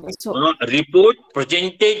No. so Report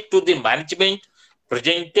presented to the management,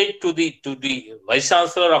 presented to the vice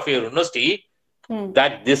chancellor of your university,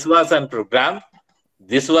 that this was on program,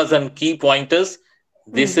 this was on key pointers,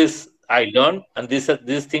 this is I learned, and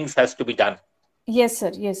these things has to be done. Yes,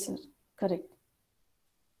 sir. Yes, sir. Correct.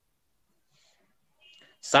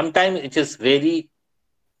 Sometimes it is very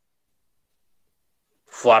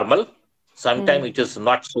formal, sometimes it is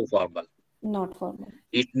not so formal. Not formal.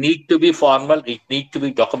 It need to be formal, it need to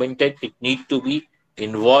be documented, it need to be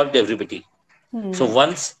involved everybody. So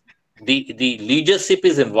once the leadership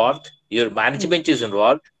is involved, your management is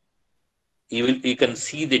involved, you can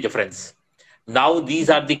see the difference. Now these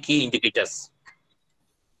are the key indicators.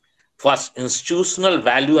 First, institutional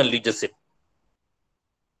value and leadership.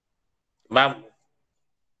 Ma'am,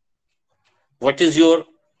 what is your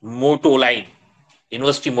motto line?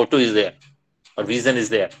 University motto is there, or vision is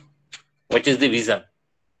there. What is the vision?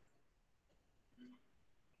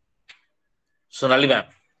 Sonali ma'am.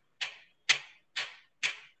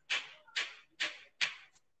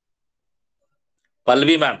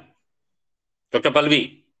 Pallavi ma'am. Dr.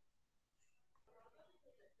 Pallavi.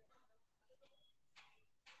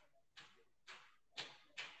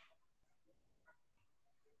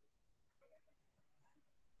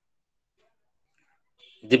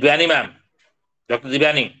 Dibyani ma'am. Dr.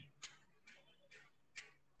 Dibyani.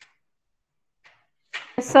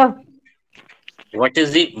 Yes, sir. What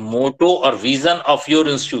is the motto or vision of your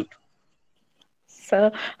institute?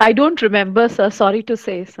 Sir, I don't remember, sir. Sorry to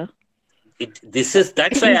say, sir.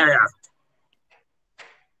 That's why I asked.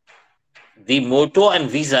 The motto and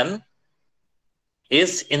vision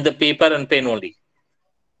is in the paper and pen only.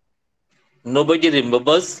 Nobody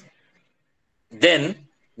remembers. Then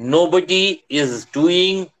nobody is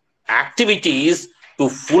doing activities to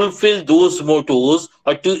fulfill those mottos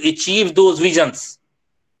or to achieve those visions.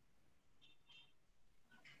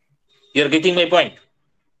 You're getting my point?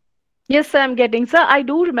 Yes, sir, I'm getting. Sir, I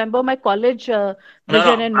do remember my college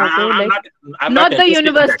vision and motto. I'm Not not the interested in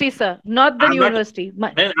university, that. sir. Not the I'm not- university.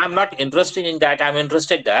 I'm not interested in that. I'm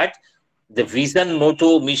interested that the vision,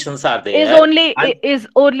 motto, missions are there. Is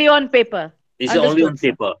only on paper. Is only on Understood, sir.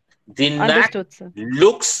 paper. The NAAC Understood, sir.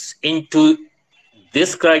 looks into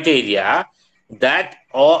this criteria that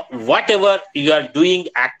or whatever you are doing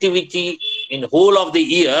activity in whole of the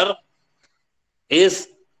year is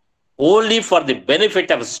only for the benefit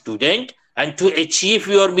of a student and to achieve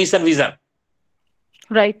your mission vision.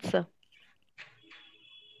 Right, sir.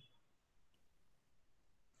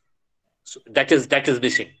 So that is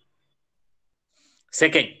missing.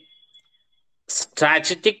 Second,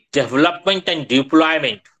 strategic development and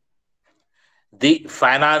deployment. The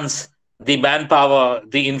finance, the manpower,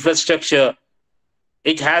 the infrastructure,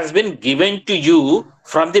 it has been given to you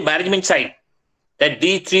from the management side that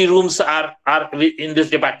these 3 rooms are in this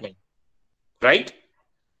department, right?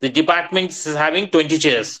 The department is having 20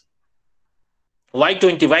 chairs. Why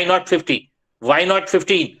 20? Why not 50? Why not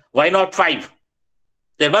 15? Why not 5?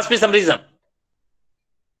 There must be some reason.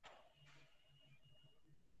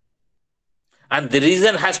 And the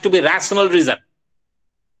reason has to be rational reason.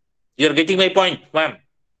 You're getting my point, ma'am?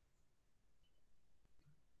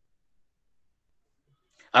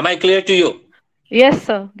 Am I clear to you? Yes,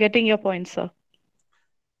 sir. Getting your point, sir.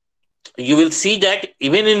 You will see that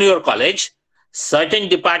even in your college, certain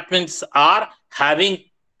departments are having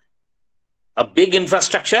a big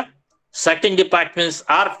infrastructure. Certain departments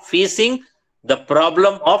are facing the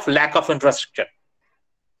problem of lack of infrastructure.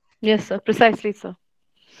 Yes, sir. Precisely, sir.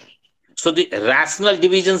 So the rational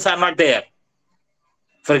divisions are not there.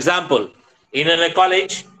 For example, in a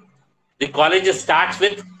college, the college starts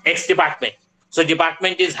with X department. So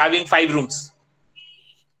department is having 5 rooms.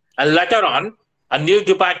 And later on, a new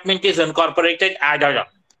department is incorporated, added on.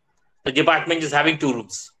 The department is having 2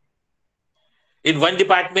 rooms. In one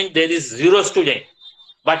department, there is 0 student,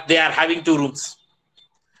 but they are having 2 rooms.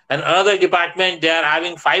 And another department, they are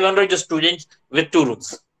having 500 students with 2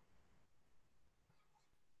 rooms.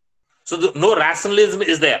 So no rationalism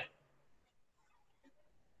is there.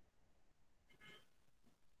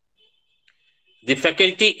 The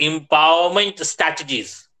faculty empowerment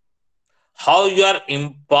strategies. How you are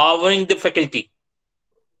empowering the faculty.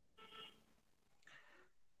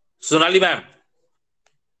 Sonali ma'am.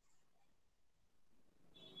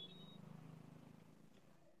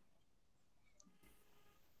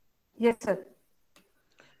 Yes, sir.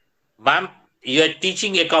 Ma'am, you are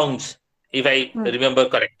teaching accounts, if I remember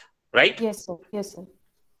correct, right? Yes, sir. Yes, sir.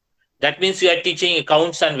 That means you are teaching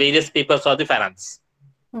accounts and various papers of the finance.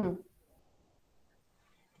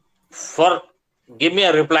 Give me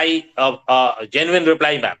a reply, a genuine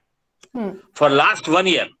reply, ma'am. For last 1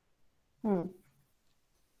 year,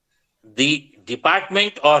 the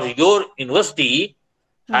department or your university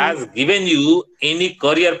has given you any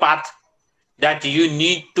career path that you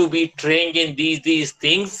need to be trained in these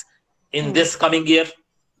things in this coming year?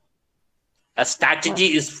 A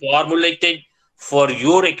strategy is formulated for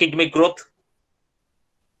your academic growth?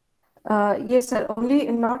 Yes, sir.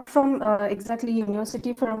 Only not from exactly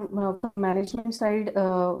university, from management side,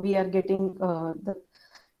 we are getting the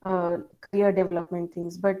career development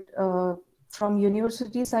things, but from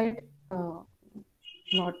university side,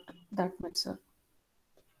 not that much, sir.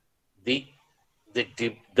 The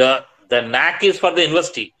NAAC is for the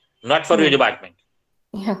university, not for your department.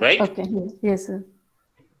 Yeah. Right? Okay. Yes, sir.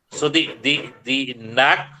 So the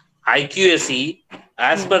NAAC IQAC,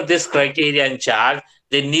 as per this criteria and chart,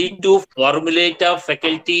 they need to formulate a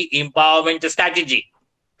faculty empowerment strategy.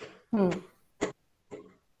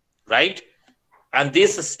 Right? And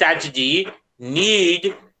this strategy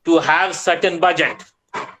need to have certain budget,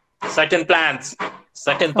 certain plans,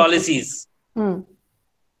 certain policies. And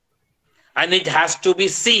it has to be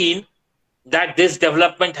seen that this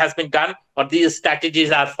development has been done or these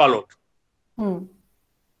strategies are followed.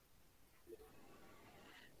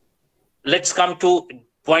 Let's come to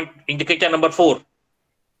indicator number 4,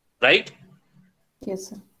 right? Yes,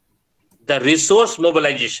 sir. The resource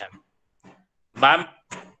mobilization. Ma'am,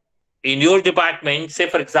 in your department, say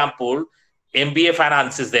for example, MBA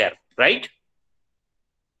finance is there, right?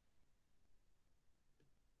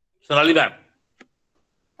 Sonali ma'am.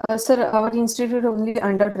 Sir, our institute only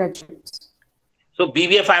undergraduates. So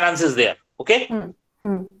BBA finance is there, okay?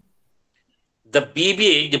 The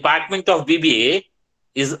BBA, department of BBA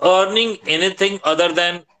is earning anything other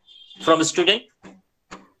than from a student?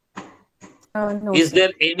 No, is sir.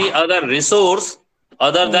 there any other resource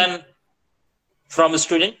other than from a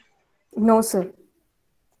student? No, sir.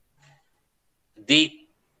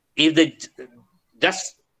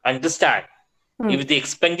 Just understand, if the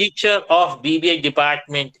expenditure of BBA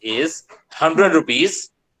department is 100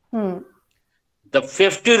 rupees, the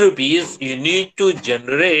 50 rupees you need to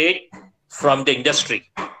generate from the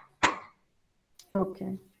industry.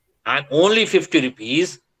 Okay. And only 50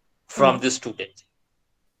 rupees from the student.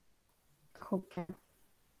 Okay.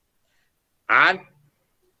 And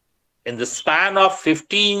in the span of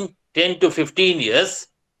 10 to 15 years,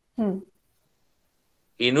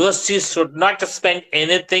 universities should not spend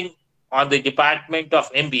anything on the department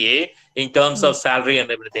of MBA in terms of salary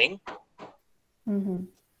and everything.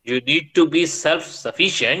 You need to be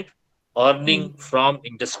self-sufficient, earning from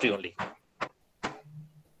industry only.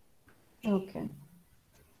 Okay.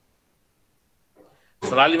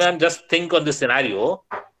 Sonali ma'am, just think on the scenario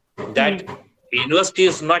that university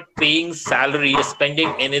is not paying salary,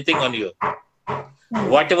 spending anything on you.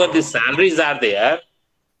 Whatever the salaries are there,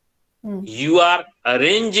 you are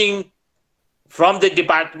arranging from the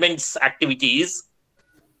department's activities,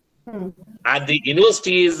 and the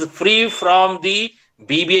university is free from the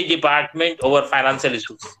BBA department over financial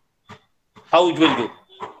issues. How it will do?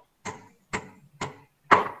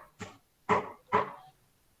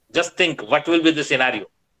 Just think, what will be the scenario?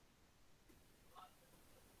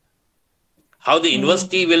 How the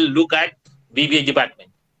university will look at BBA department?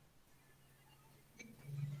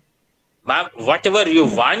 Ma'am, whatever you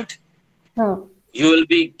want, you will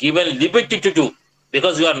be given liberty to do,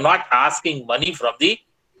 because you are not asking money from the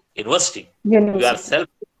university. You are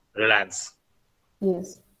self-reliance.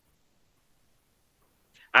 Yes.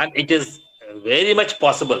 And it is very much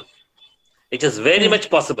possible. It is very much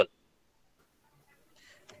possible.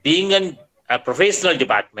 Being a professional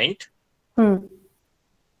department,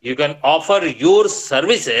 you can offer your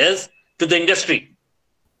services to the industry.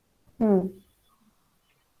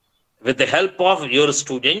 With the help of your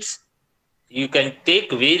students, you can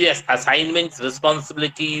take various assignments,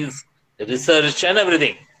 responsibilities, research and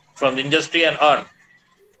everything from the industry and earn.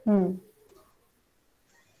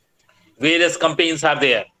 Various campaigns are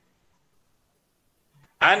there.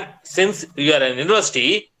 And since you are an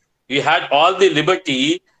university, you had all the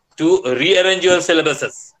liberty to rearrange your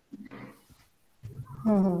syllabuses.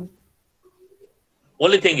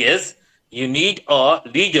 Only thing is, you need a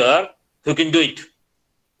leader who can do it.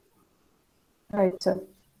 Right, sir.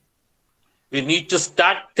 We need to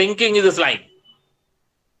start thinking in this line.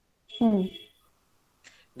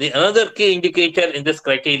 The another key indicator in this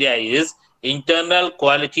criteria is internal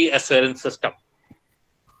quality assurance system.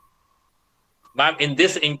 Ma'am, in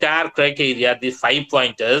this entire criteria, the 5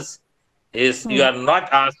 pointers is you are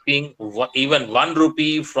not asking even 1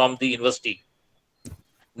 rupee from the university.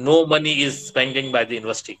 No money is spending by the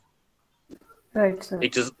university. Right, sir.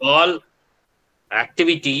 It is all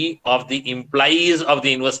activity of the employees of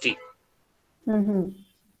the university. And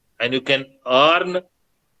you can earn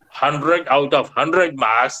 100 out of 100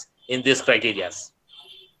 marks in these criteria.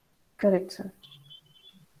 Correct, sir.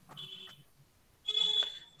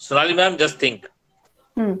 Sonali ma'am, just think.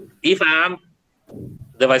 If I am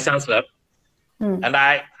the Vice Chancellor and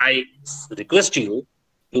I request you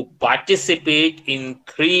to participate in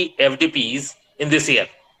 3 FDPs in this year,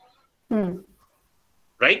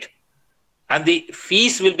 right? And the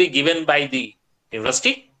fees will be given by the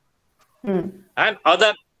university and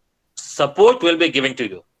other support will be given to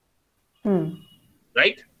you,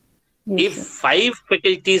 right? Yes, If sir. 5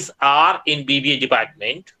 faculties are in BBA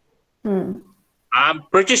department, I'm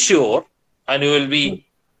pretty sure, and you will be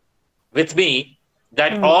with me,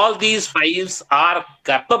 that all these 5s are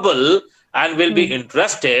capable and will be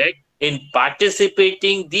interested in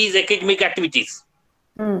participating these academic activities.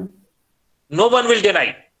 No one will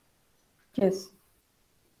deny. Yes.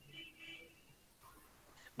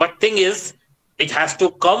 But thing is, it has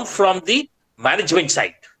to come from the management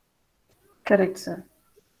side. Correct, sir.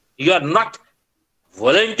 You are not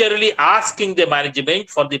voluntarily asking the management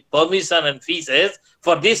for the permission and fees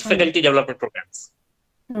for these faculty development programs.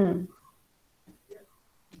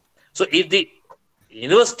 So if the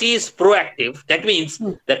university is proactive, that means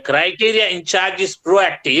the criteria in charge is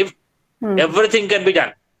proactive, everything can be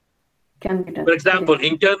done. Can be done. For example,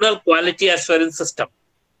 internal quality assurance system,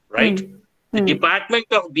 right? The department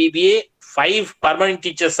of BBA, 5 permanent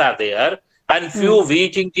teachers are there and few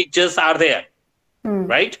visiting teachers are there,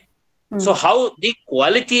 right? So how the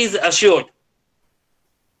quality is assured?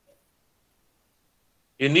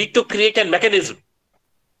 You need to create a mechanism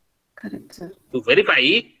Correct, sir. to verify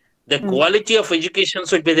the quality of education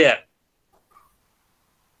should be there.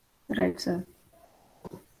 Right, sir.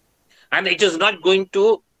 And it is not going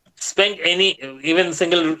to spend any, even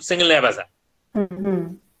single labor.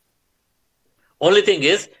 Only thing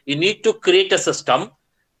is, you need to create a system,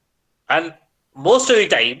 and most of the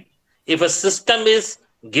time, if a system is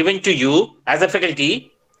given to you as a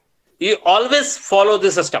faculty, you always follow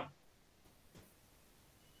the system.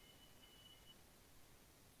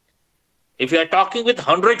 If you are talking with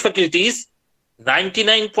 100 faculties,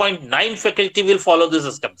 99.9 faculty will follow the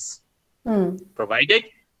systems. Provided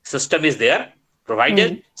system is there,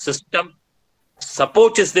 provided system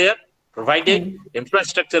support is there, provided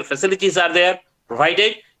infrastructure facilities are there,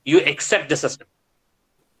 provided you accept the system.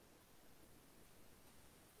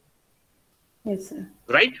 Yes, sir.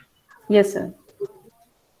 Right? Yes, sir.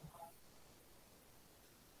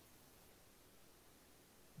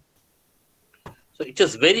 So it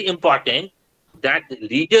is very important that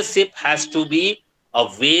leadership has to be a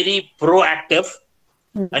very proactive,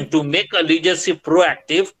 and to make a leadership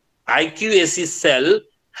proactive, IQAC cell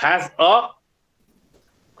has a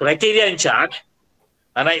criteria in charge,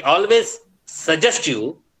 and I always suggest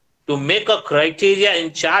you to make a criteria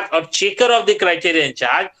in charge or checker of the criteria in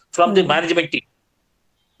charge from the management team.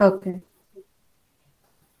 Okay.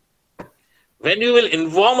 When you will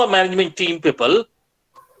inform a management team people,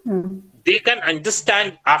 they can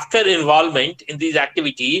understand after involvement in these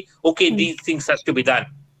activity, okay, these things has to be done.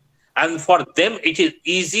 And for them, it is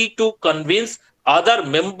easy to convince other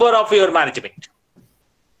member of your management.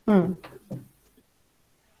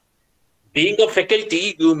 Being a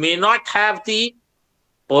faculty, you may not have the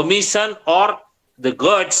permission or the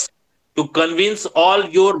guts to convince all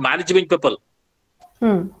your management people.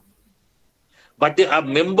 But a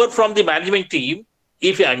member from the management team,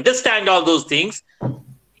 if you understand all those things,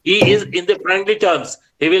 he is in the friendly terms.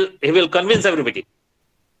 He will convince everybody.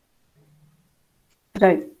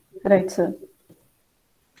 Right. Right, sir.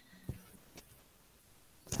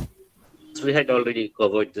 So we had already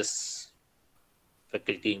covered this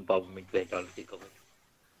faculty empowerment. We had already covered.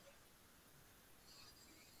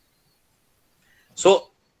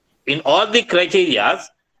 So in all the criteria,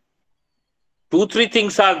 2-3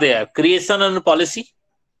 things are there: creation and policy,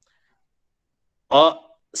 a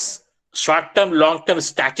short-term, long-term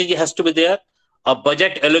strategy has to be there, a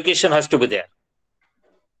budget allocation has to be there.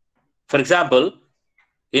 For example,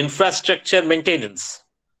 infrastructure maintenance,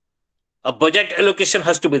 a budget allocation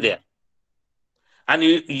has to be there. And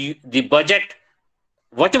the budget,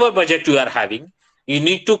 whatever budget you are having, you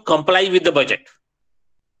need to comply with the budget.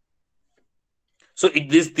 So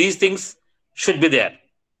these things should be there.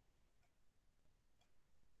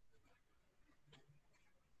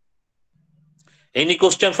 Any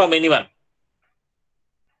question from anyone?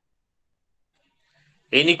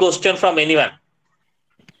 Any question from anyone?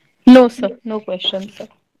 No, sir. No questions, sir.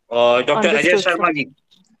 Dr. Ajay Understood, sir. Sharma ji,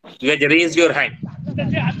 you have raised your hand.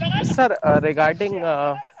 Sir, regarding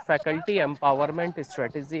faculty empowerment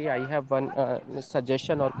strategy, I have one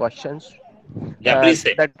suggestion or questions. Yeah, please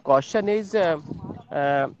say. That question is,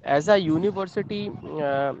 as a university,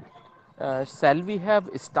 shall we have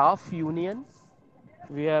staff union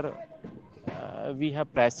where we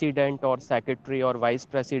have president or secretary or vice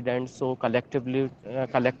president, so collectively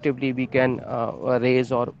we can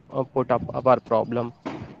raise or put up our problem?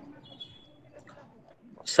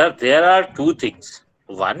 Sir, there are two things.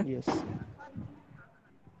 One, Yes.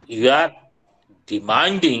 you are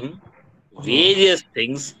demanding various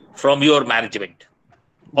things from your management,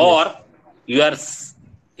 or you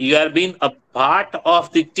are being a part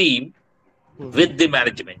of the team with the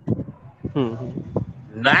management.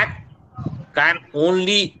 NAAC can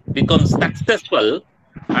only become successful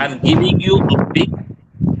and giving you a big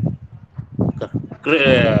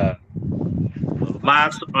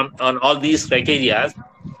marks on all these criteria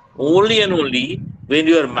only and only when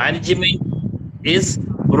your management is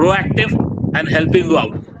proactive and helping you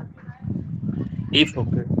out. If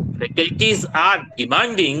faculties are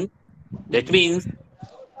demanding, that means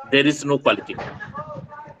there is no quality.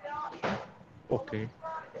 Okay.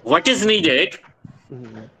 What is needed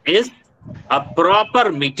is a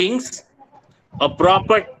proper meetings, a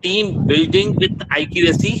proper team building with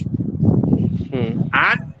IQAC,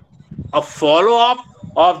 and a follow-up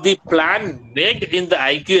of the plan made in the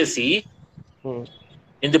IQAC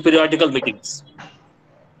in the periodical meetings.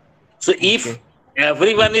 So if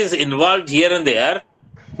everyone is involved here and there,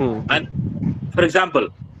 and for example,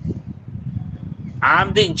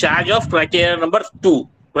 I'm in charge of criteria number 2,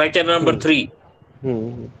 criteria number 3.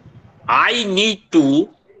 I need to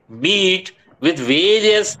meet with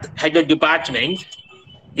various head of departments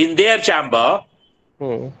in their chamber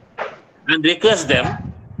and request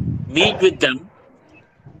them, meet with them,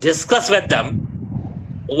 discuss with them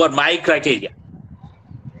over my criteria.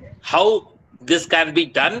 How this can be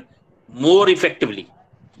done more effectively.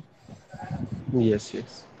 Yes,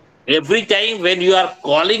 yes. Every time when you are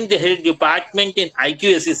calling the head department in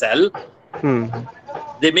IQAC cell,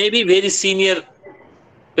 they may be very senior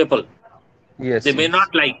people. Yes. They may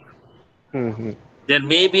not like. There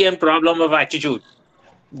may be a problem of attitude.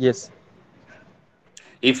 Yes.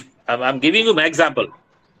 If I'm giving you an example,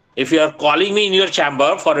 if you are calling me in your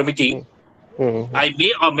chamber for a meeting, I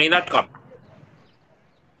may or may not come.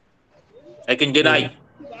 I can deny.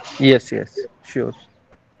 Yes, yes, sure.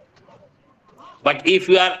 But if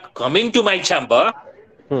you are coming to my chamber,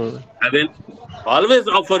 I will always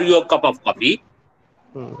offer you a cup of coffee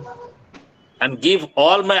and give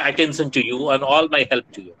all my attention to you and all my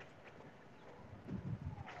help to you.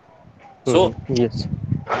 So, yes.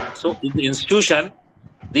 So in the institution,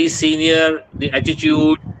 the senior, the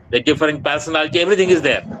attitude, the different personality, everything is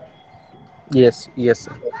there. Yes, yes.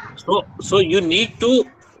 So you need to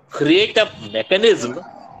create a mechanism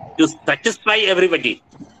to satisfy everybody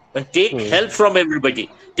and take help from everybody,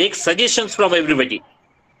 take suggestions from everybody.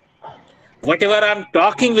 Whatever I'm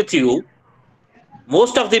talking with you,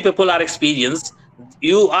 most of the people are experienced.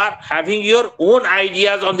 You are having your own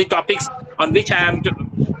ideas on the topics on which I am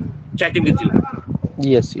chatting with you.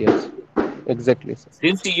 Yes, yes. Exactly, sir.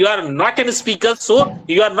 Since you are not a speaker, so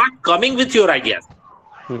you are not coming with your ideas.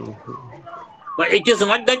 But it is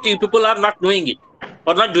not that you people are not knowing it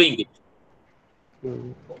or not doing it.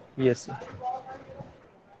 Yes, sir.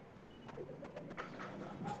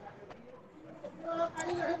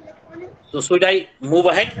 So should I move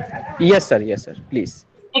ahead? Yes, sir. Yes, sir. Please.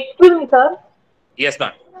 Excuse me, sir. Yes,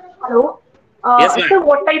 ma'am. Hello. Yes, ma'am. Sir,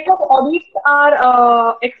 what type of audits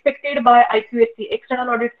are expected by IQAC? External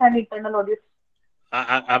audits and internal audits.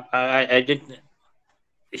 I didn't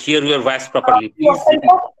hear your voice properly. Please.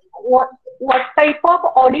 What type of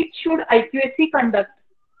audit should IQAC conduct?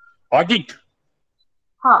 Audit?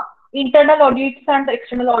 Internal audits and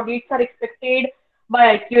external audits are expected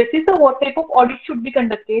by IQAC. So what type of audit should be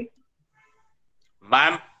conducted?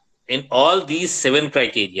 Ma'am, in all these 7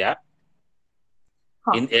 criteria,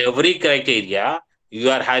 in every criteria, you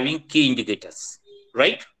are having key indicators,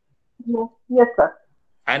 right? Yes, sir.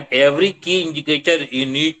 And every key indicator, you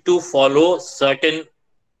need to follow certain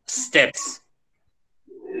steps.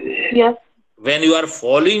 Yes. When you are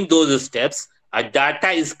following those steps, a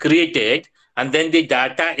data is created and then the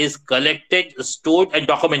data is collected, stored and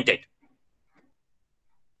documented.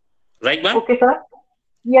 Right, ma'am? Okay, sir.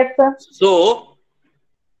 Yes, sir. So,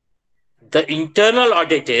 the internal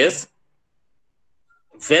audit is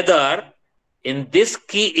whether in this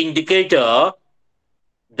key indicator,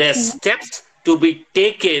 the steps to be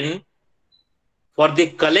taken for the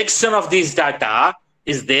collection of these data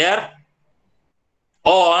is there,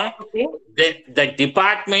 or the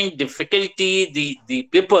department, the faculty, the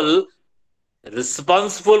people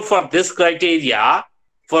responsible for this criteria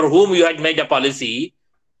for whom you had made a policy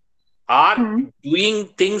are doing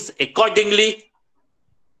things accordingly.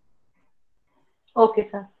 Okay,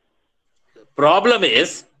 sir. Problem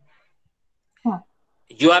is,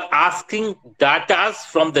 you are asking data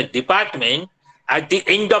from the department at the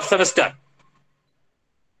end of semester.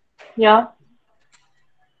 Yeah.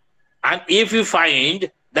 And if you find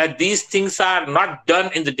that these things are not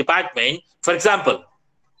done in the department, for example,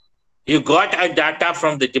 you got a data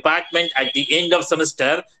from the department at the end of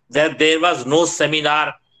semester that there was no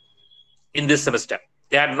seminar in this semester.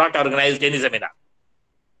 They had not organized any seminar.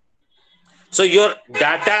 So your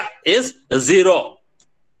data is 0.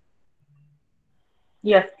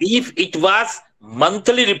 Yes. If it was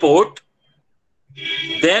monthly report,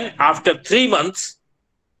 then after 3 months,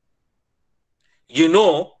 you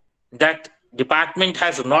know that department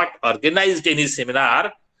has not organized any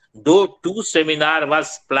seminar, though 2 seminars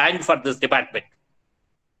was planned for this department.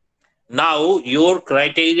 Now your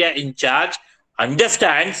criteria in charge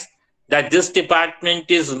understands that this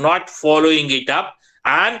department is not following it up,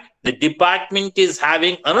 and the department is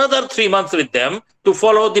having another 3 months with them to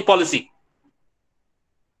follow the policy.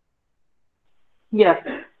 Yes.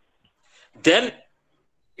 Then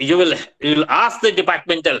you will ask the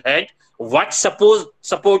departmental head what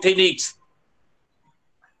support he needs.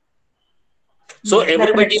 So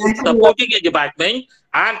everybody is supporting a department,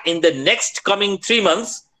 and in the next coming 3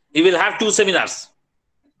 months, he will have 2 seminars.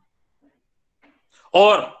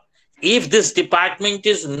 Or if this department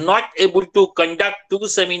is not able to conduct 2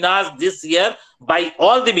 seminars this year by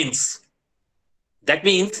all the means, that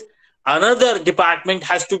means another department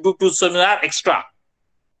has to do 2 seminars extra.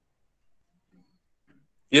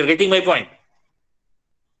 You're getting my point?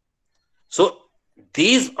 So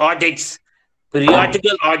these audits,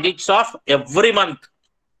 periodical audits of every month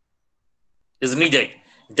is needed.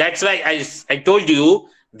 That's why I told you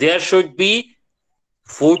there should be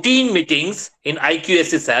 14 meetings in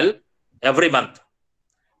IQSC cell every month.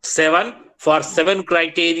 7 for 7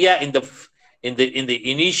 criteria in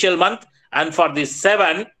the initial month, and for the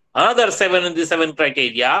 7, another 7 in the 7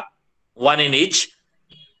 criteria, 1 in each,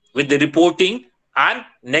 with the reporting and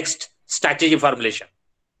next strategy formulation.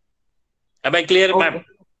 Am I clear, ma'am?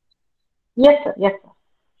 Yes, sir. Yes, sir.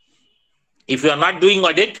 If you are not doing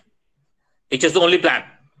audit, it is the only plan.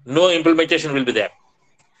 No implementation will be there.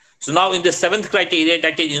 So now in the 7th criteria,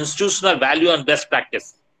 that is institutional value and best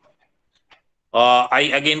practice. I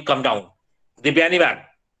again come down. Dibyani ma'am.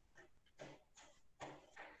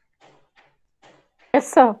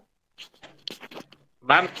 Yes, sir.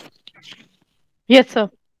 Ma'am. Yes, sir.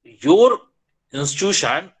 Your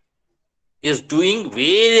institution is doing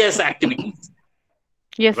various activities.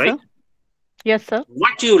 Yes, right? sir. Yes, sir.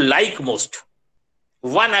 What do you like most?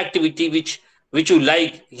 One activity which you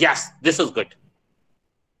like, yes, this is good.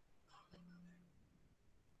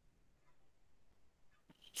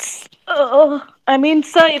 I mean,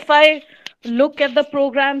 sir, if I look at the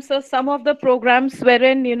programs, sir, some of the programs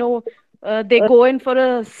wherein, they go in for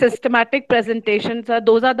a systematic presentation, sir,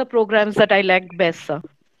 those are the programs that I like best, sir.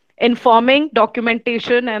 Informing,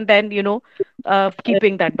 documentation, and then,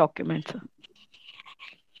 keeping that document, sir.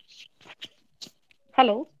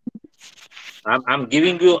 Hello? I'm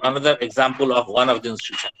giving you another example of one of the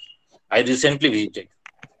institutions I recently visited.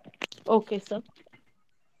 Okay, sir.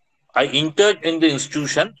 I entered in the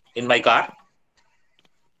institution in my car.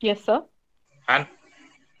 Yes, sir. And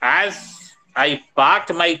as I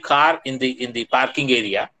parked my car in the parking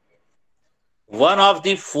area, one of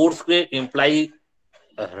the 4th grade employee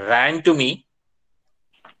ran to me,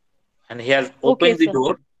 and he has opened the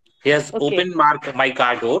door. He has opened my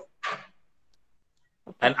car door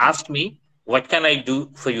and asked me, "What can I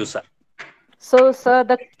do for you, sir?" So, sir,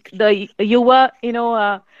 you were,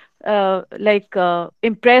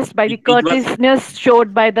 impressed by the courteousness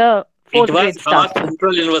showed by the 4th grade staff. It was a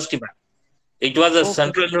central university, ma'am. It was a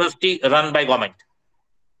central university run by government.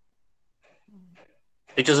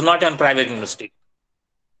 It is not a private university.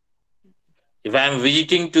 If I am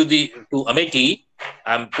visiting to Amity,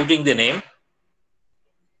 I am putting the name,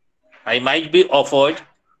 I might be offered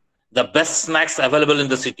the best snacks available in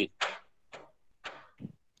the city.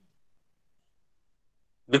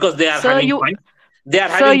 Because they are having fun. They are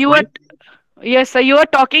having fun. Yes, sir. You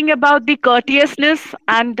are talking about the courteousness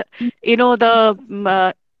and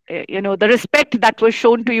the respect that was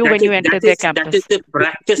shown to you when you entered their campus. That is the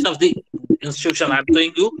practice of the institution. I'm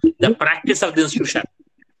telling you the practice of the institution.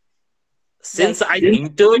 Since I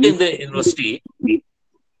entered in the university,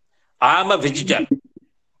 I am a visitor,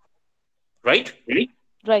 right?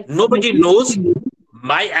 Right. Nobody knows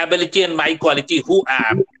my ability and my quality, who I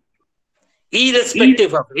am.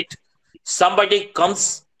 Irrespective of it, somebody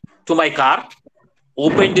comes to my car,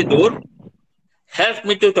 open the door, help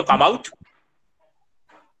me to come out,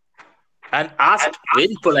 and ask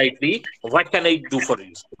very politely, what can I do for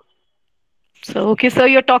you? So, okay, so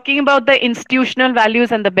you're talking about the institutional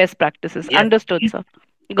values and the best practices. Yes. Understood, sir.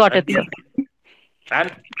 Got it, sir.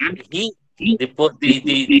 And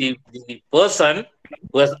the person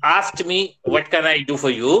who has asked me, what can I do for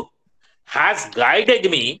you, has guided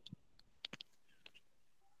me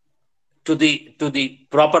to the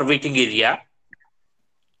proper waiting area.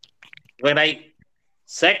 When I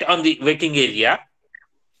sat on the waiting area,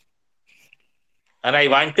 and I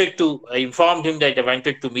informed him that I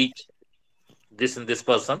wanted to meet this and this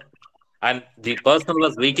person, and the person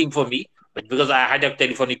was waiting for me, but because I had a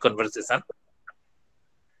telephonic conversation,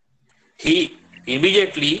 he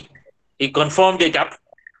immediately confirmed it up,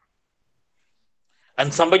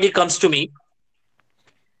 and somebody comes to me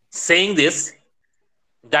saying this,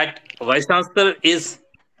 that Vice Chancellor is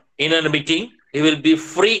in a meeting, he will be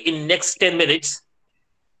free in next 10 minutes.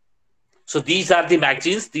 So these are the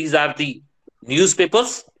magazines, these are the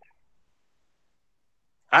newspapers,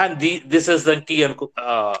 and this is the tea and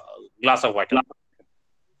glass of water.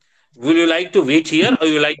 Will you like to wait here, or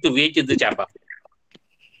you like to wait in the chamber?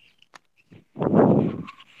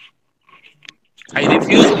 I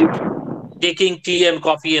refused taking tea and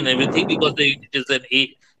coffee and everything because it is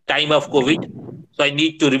a time of COVID. So I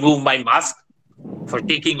need to remove my mask for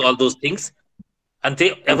taking all those things. And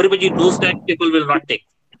everybody knows that people will not take.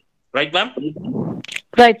 Right, ma'am?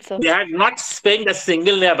 Right, sir. They had not spent a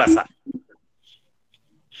single naya paisa.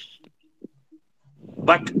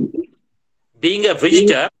 But being a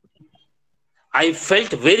visitor, I felt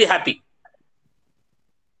very happy.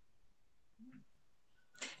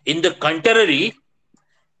 In the contrary,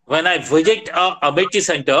 when I visit a Amity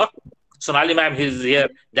center, Sonali ma'am is here,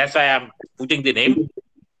 that's why I'm putting the name.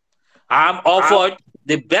 I'm offered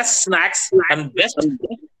the best snacks and best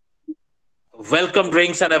welcome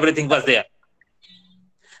drinks and everything was there.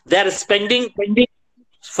 They're spending,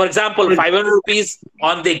 for example, 500 rupees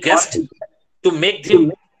on the guest to make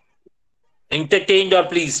him entertained or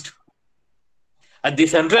pleased. And the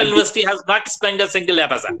Central University has not spent a single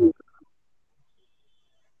paisa.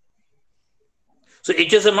 So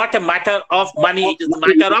it is not a matter of money, it is a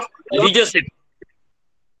matter of leadership.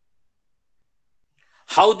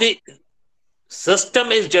 How the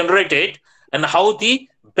system is generated and how the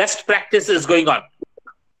best practice is going on.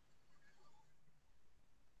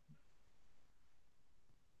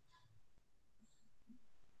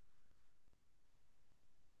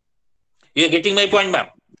 You're getting my point, ma'am?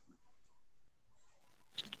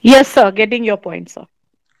 Yes, sir. Getting your point, sir.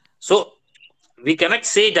 So we cannot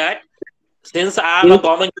say that since I am a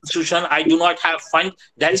government institution, I do not have fund.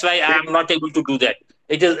 That's why I am not able to do that.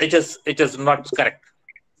 It is not correct.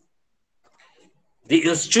 The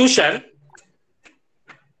institution,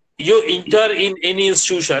 you enter in any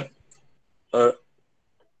institution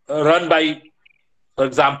run by, for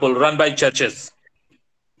example, run by churches.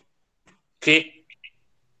 Okay.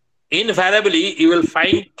 Invariably, you will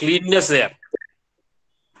find cleanness there.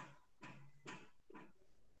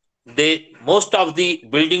 Most of the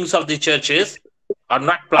buildings of the churches are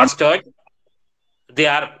not plastered. They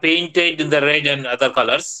are painted in the red and other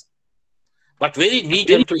colors, but very neat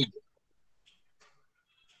and clean.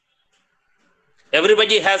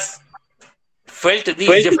 Everybody has felt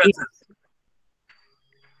these differences.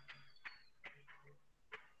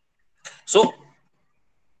 So,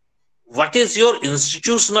 what is your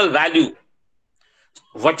institutional value?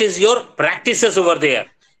 What is your practices over there?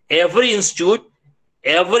 Every institute,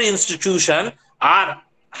 every institution are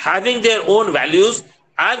having their own values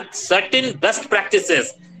and certain best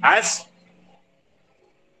practices. As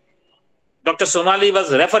Dr. Sonali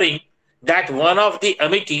was referring, that one of the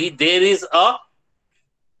Amity, there is a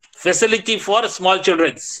facility for small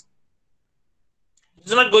children. It's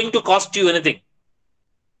not going to cost you anything.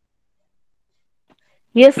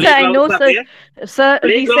 Yes, sir, I know, sir. Sir,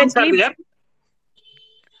 recently...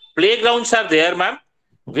 Playgrounds are there, ma'am.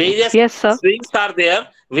 Various swings are there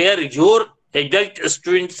where your adult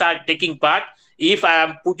students are taking part. If I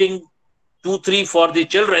am putting 2-3 for the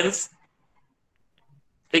children's,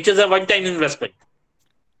 it is a one-time investment.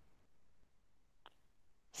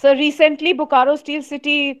 So recently, Bokaro Steel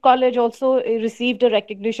City College also received a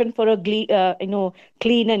recognition for a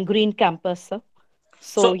clean and green campus, sir.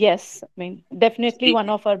 So yes, I mean, definitely one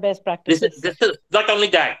of our best practices. This is not only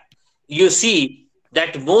that. You see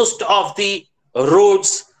that most of the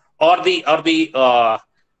roads or the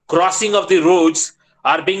crossing of the roads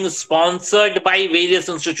are being sponsored by various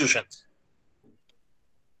institutions.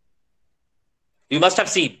 You must have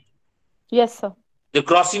seen. Yes, sir. The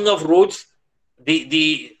crossing of roads,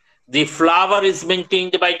 the flower is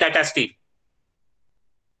maintained by Tata Steel.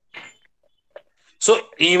 So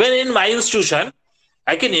even in my institution,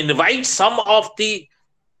 I can invite some of the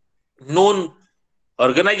known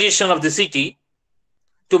organization of the city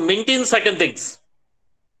to maintain certain things.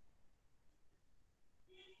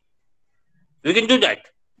 We can do that.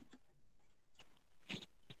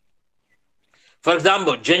 For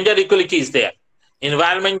example, gender equality is there.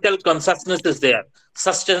 Environmental consciousness is there.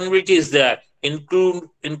 Sustainability is there.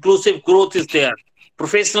 Inclusive growth is there.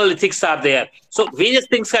 Professional ethics are there. So various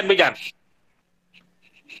things can be done.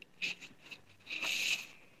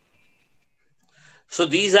 So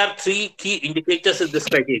these are three key indicators in this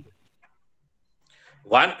criteria.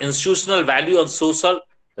 One, institutional value and social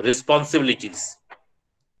responsibilities.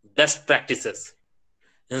 Best practices.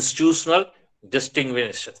 Institutional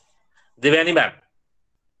distinction. Devani ma'am.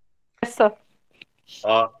 Yes, sir.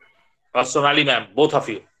 Or Sonali ma'am, both of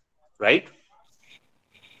you, right?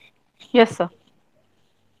 Yes, sir.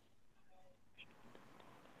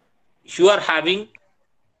 You are having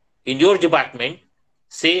in your department,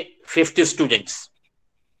 say 50 students,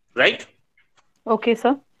 right? Okay,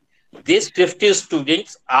 sir. These 50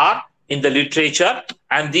 students are in the literature,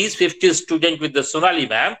 and these 50 students with the Sonali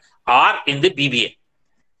ma'am are in the BBA.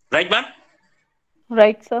 Right, ma'am?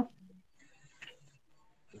 Right, sir.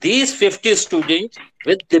 These 50 students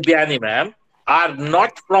with Dibyani ma'am are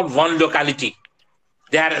not from one locality.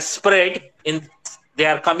 They are spread in, they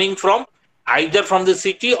are coming from either from the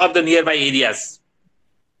city or the nearby areas.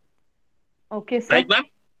 Okay, sir. Right, ma'am?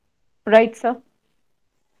 Right, sir.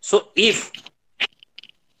 So if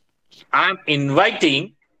I'm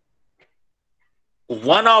inviting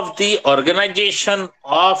one of the organization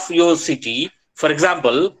of your city, for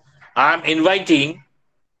example, I'm inviting,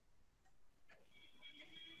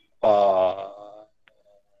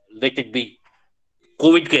 let it be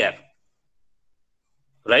COVID care,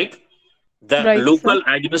 right? The Right, local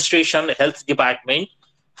sir. administration health department,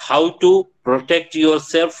 how to protect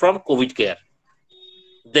yourself from COVID care.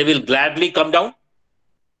 They will gladly come down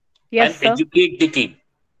Yes, and sir. educate the team,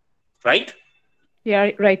 right?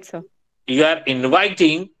 Yeah, right, sir. You are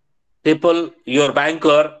inviting people, your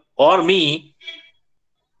banker or me,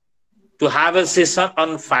 to have a session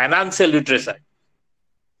on financial literacy.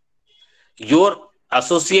 Your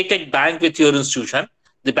associated bank with your institution,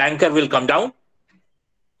 the banker will come down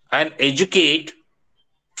and educate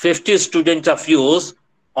 50 students of yours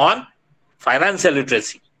on financial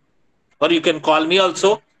literacy. Or you can call me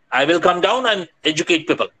also. I will come down and educate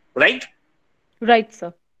people, right? Right,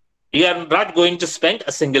 sir. You are not going to spend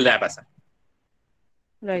a single dime.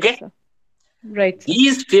 Right, Okay? sir. Right, sir.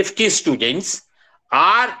 These 50 students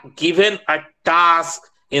are given a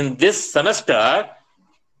task in this semester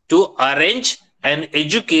to arrange and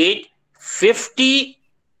educate 50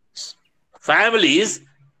 families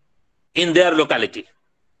in their locality.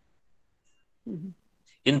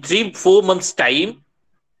 In 3-4 months' time,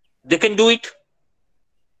 they can do it.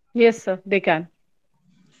 Yes, sir. They can.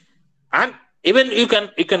 And even you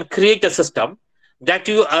can create a system that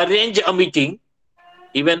you arrange a meeting,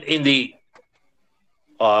 even in the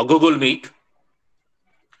Google Meet,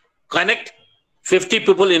 connect 50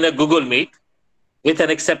 people in a Google Meet with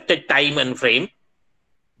an accepted time and frame,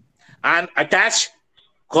 and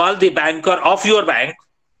call the banker of your bank,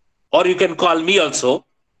 or you can call me also,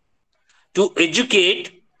 to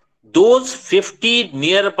educate those 50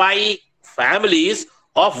 nearby families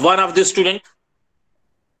of one of the students.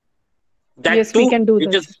 That Yes, too, we can do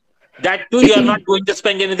this. That too, you are not going to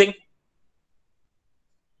spend anything.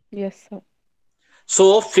 Yes, sir.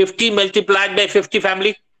 So 50 multiplied by 50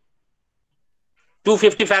 family,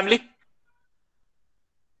 250 family.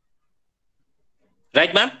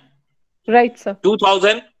 Right, ma'am? Right, sir.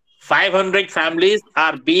 2,500 families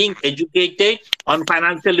are being educated on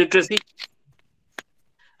financial literacy.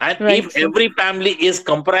 And Right, if sir. every family is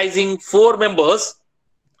comprising 4 members,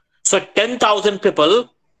 so 10,000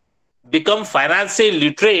 people become financially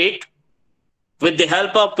literate with the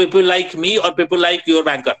help of people like me or people like your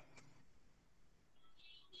banker.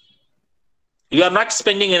 You are not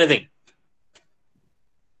spending anything.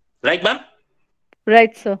 Right, ma'am?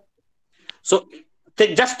 Right, sir. So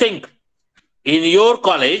just think, in your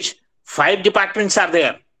college, 5 departments are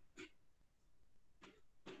there.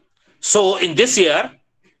 So in this year,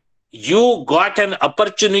 you got an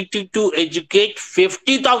opportunity to educate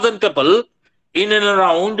 50,000 people in and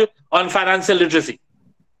around on financial literacy.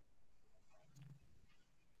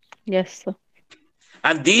 Yes, sir.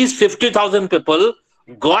 And these 50,000 people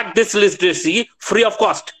got this literacy free of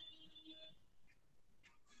cost.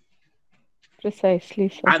 Precisely,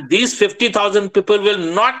 sir. And these 50,000 people will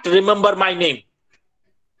not remember my name.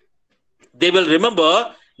 They will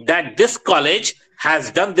remember that this college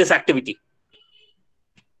has done this activity.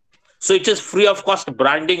 So it is free of cost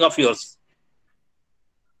branding of yours.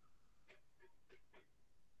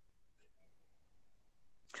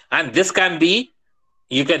 And this can be,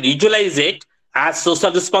 you can utilize it as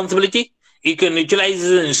social responsibility, you can utilize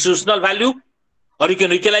it as institutional value, or you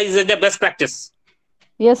can utilize it as a best practice.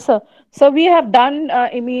 Yes, sir. So we have done,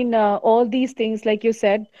 all these things, like you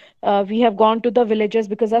said. We have gone to the villages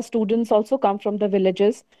because our students also come from the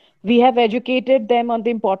villages. We have educated them on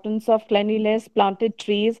the importance of cleanliness, planted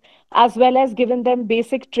trees, as well as given them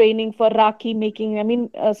basic training for Rakhi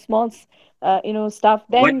making. Small, stuff. What,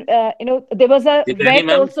 Then, there was a Divani vet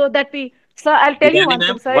ma'am, also that we. Sir, I'll tell you Divani one ma'am,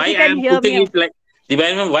 thing, sir, why if you I can am hear putting me it out. like,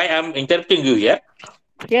 Divani ma'am, why I am interrupting you here?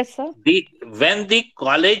 Yes, sir. When the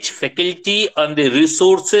college faculty and the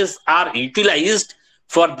resources are utilized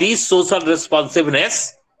for these social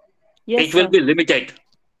responsiveness, Yes, it will sir. be limited.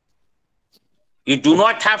 You do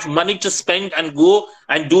not have money to spend and go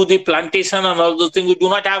and do the plantation and all those things. You do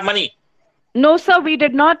not have money. No, sir, we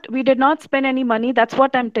did not. We did not spend any money. That's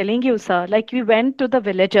what I'm telling you, sir. Like we went to the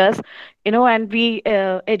villagers, and we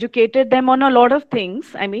educated them on a lot of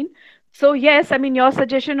things. So yes, your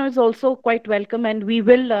suggestion is also quite welcome, and we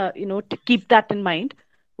will, keep that in mind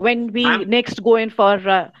when we Ma'am, next go in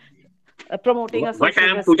for promoting a what I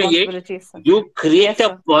social am putting it, responsibility, sir. you create Yes, a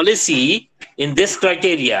sir. policy in this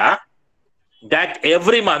criteria that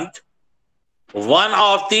every month one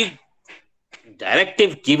of the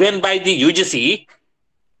directive given by the UGC,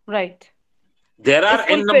 Right. there Is are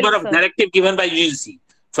n number fulfilled, of sir. directive given by UGC.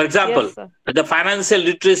 For example, Yes, sir. the financial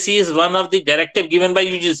literacy is one of the directive given by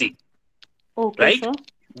UGC, Okay, right? sir.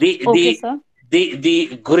 The Okay, the sir.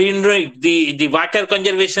 the greenery, the water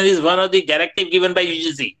conservation is one of the directive given by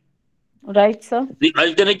UGC. Right, sir. The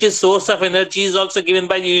alternative source of energy is also given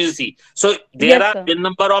by UGC. So there Yes, are sir. a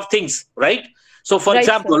number of things, right? So Right,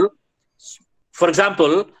 sir. for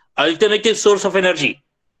example, alternative source of energy.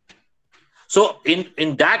 So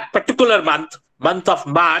in that particular month of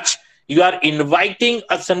March, you are inviting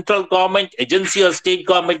a central government agency or state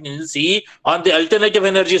government agency on the alternative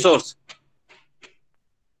energy source.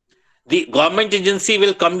 The government agency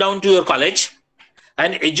will come down to your college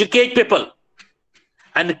and educate people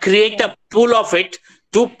and create a pool of it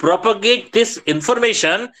to propagate this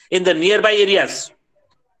information in the nearby areas.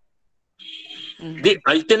 The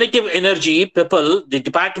alternative energy people, the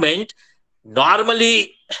department,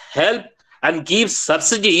 normally help and give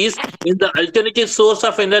subsidies in the alternative source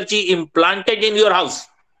of energy implanted in your house.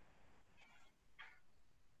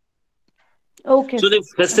 Okay, So sir. the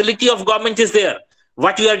facility of government is there.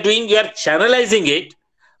 What you are doing, you are channelizing it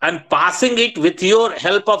and passing it with your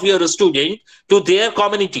help of your student to their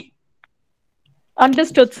community.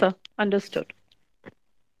 Understood, sir. Understood.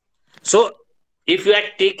 So if you are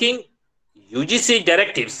taking UGC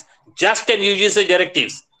directives, just an UGC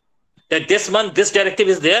directives, that this month this directive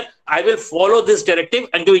is there, I will follow this directive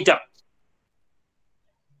and do it up.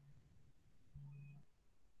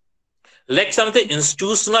 Like some of the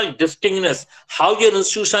institutional distinctness, how your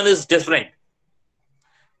institution is different.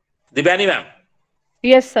 Dibani ma'am,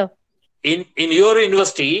 Yes, sir. in your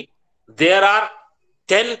university, there are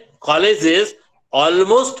 10 colleges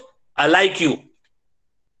almost alike you.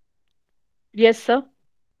 Yes, sir.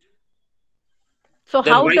 So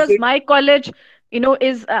Then how why does should, my college,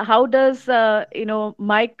 is how does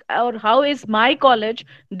my or how is my college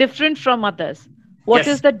different from others? What is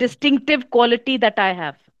yes, the distinctive quality that I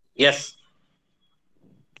have? yes,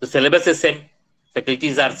 the syllabus is same,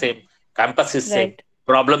 faculties are same, campus is same, Right.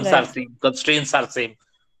 problems are Right. same, constraints are same.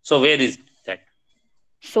 So where is that?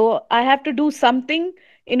 So I have to do something,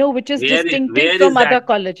 which is distinctive Where is from that? other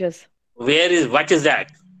colleges. What is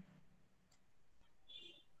that?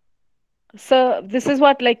 So this is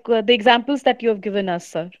what, like, the examples that you have given us,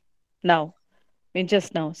 sir. Now,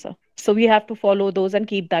 just now, sir. So we have to follow those and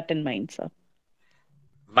keep that in mind, sir.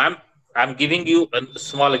 Ma'am, I'm giving you a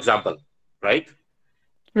small example, right?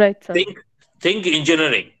 Right, sir. Think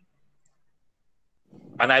engineering.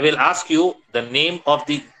 And I will ask you the name of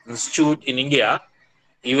the institute in India.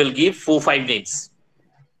 You will give 4-5 names.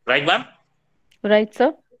 Right, ma'am? Right,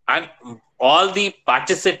 sir. And all the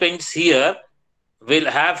participants here will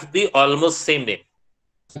have the almost same name.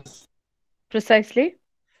 Precisely.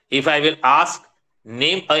 If I will ask,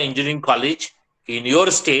 name an engineering college in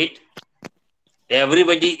your state,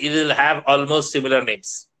 everybody will have almost similar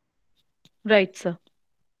names. Right, sir.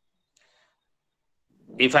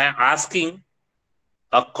 If I am asking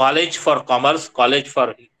a college for commerce, college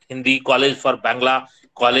for Hindi, college for Bangla,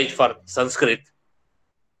 college for Sanskrit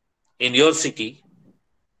in your city,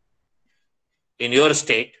 in your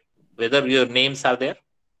state, whether your names are there?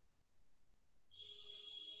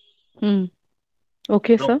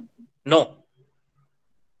 Okay, No. sir. No.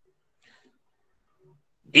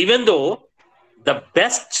 Even though the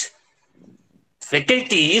best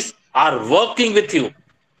faculties are working with you,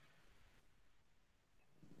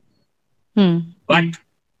 but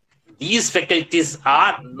these faculties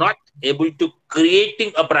are not able to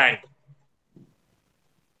creating a brand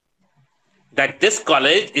that this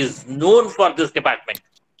college is known for this department.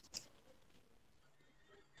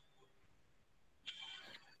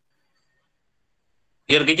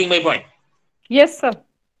 You're getting my point? Yes, sir.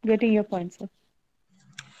 Getting your point, sir.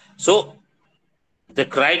 So the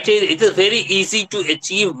criteria, it is very easy to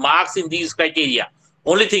achieve marks in these criteria.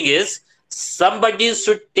 Only thing is, somebody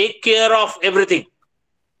should take care of everything.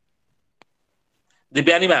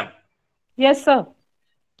 Dibyani ma'am. Yes, sir.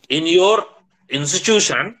 In your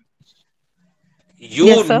institution, you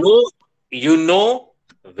Yes, sir. know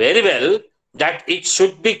very well that it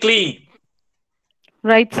should be clean.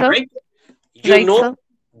 Right, sir. Right? You Right, know, sir.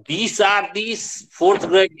 these are these fourth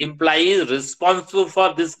grade employees responsible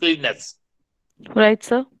for this cleanness. Right,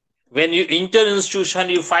 sir. When you enter institution,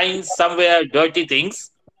 you find somewhere dirty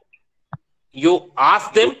things, you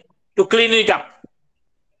ask them to clean it up.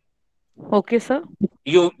 Okay, sir.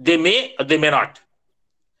 They may or they may not.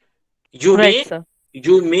 You Right,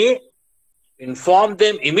 may inform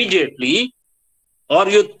them immediately, or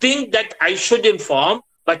you think that I should inform,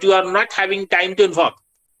 but you are not having time to inform.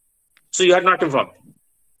 So you are not informed.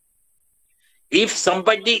 If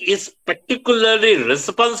somebody is particularly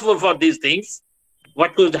responsible for these things,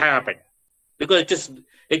 what could happen? Because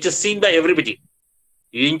it is seen by everybody.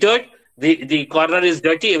 You entered, the corner is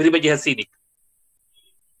dirty, everybody has seen it.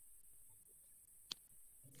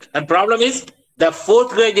 And problem is, the fourth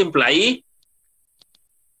grade employee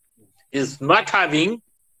is not having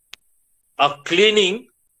a cleaning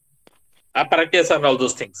apparatus and all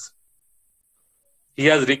those things. He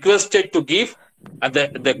has requested to give, and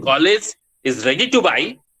the college is ready to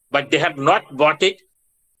buy, but they have not bought it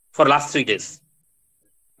for last 3 days.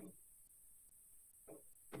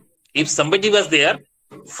 If somebody was there,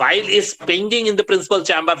 file is pending in the principal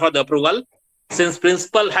chamber for the approval. Since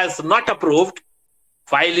principal has not approved,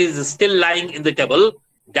 file is still lying in the table.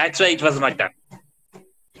 That's why it was not done.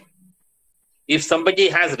 If somebody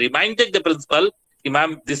has reminded the principal,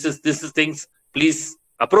 Imam, this is things, please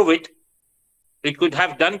approve it, it could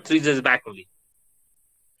have done 3 days back only.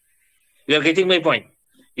 You are getting my point.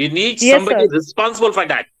 You need somebody responsible for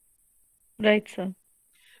that. Right, sir.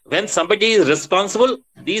 When somebody is responsible,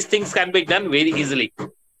 these things can be done very easily.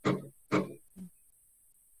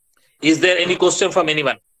 Is there any question from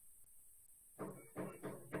anyone?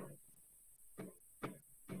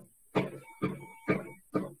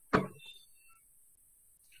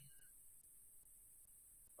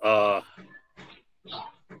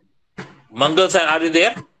 Mangal sir, are you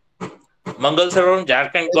there? Mangal sir from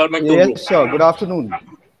Jharkhand government. Yes, sir. Good afternoon.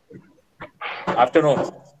 Afternoon.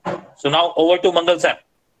 So now over to Mangal sir.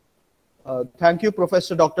 Thank you,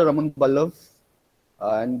 Professor Dr. Raman Ballabh.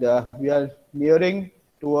 And we are nearing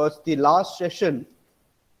towards the last session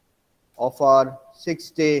of our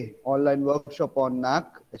 6-day online workshop on NAAC,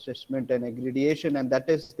 assessment and accreditation, and that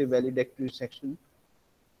is the valedictory section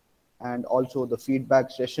and also the feedback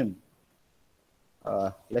session.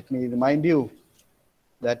 Let me remind you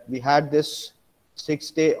that we had this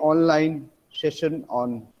 6-day online session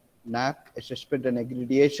on NAAC, assessment and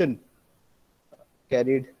accreditation,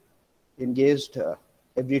 engaged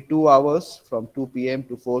every 2 hours from 2 p.m.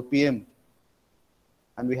 to 4 p.m.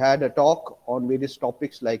 And we had a talk on various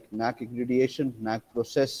topics like NAAC accreditation, NAAC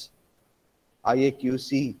process,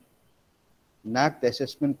 IAQC, NAAC the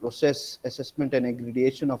assessment process, assessment and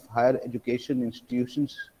accreditation of higher education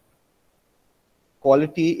institutions,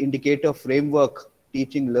 quality indicator framework,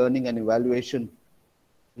 teaching, learning and evaluation,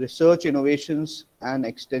 research, innovations and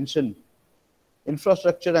extension,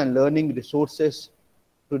 infrastructure and learning resources,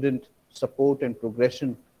 student support and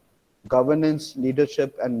progression, governance,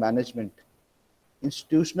 leadership and management,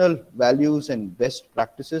 institutional values and best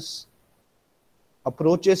practices,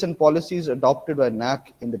 approaches and policies adopted by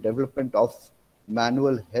NAAC in the development of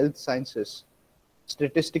manual health sciences,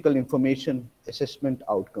 statistical information, assessment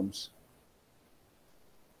outcomes.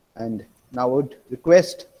 And now I would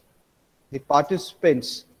request the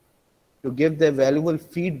participants to give their valuable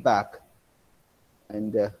feedback,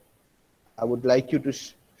 and I would like you to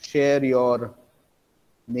share your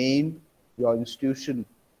name, your institution,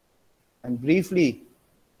 and briefly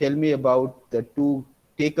tell me about the 2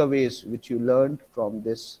 takeaways which you learned from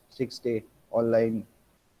this 6-day online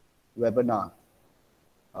webinar.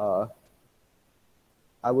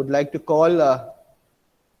 I would like to call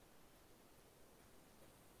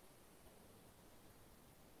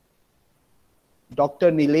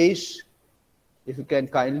Dr. Nilesh, if you can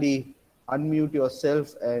kindly unmute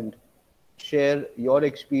yourself and share your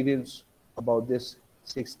experience about this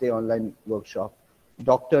 6-day online workshop.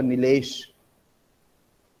 Dr. Nilesh.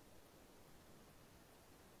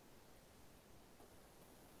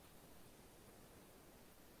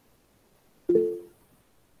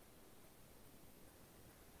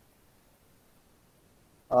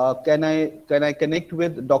 Can I connect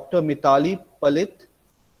with Dr. Mitali Palit,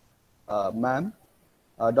 ma'am?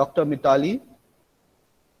 Dr. Mitali.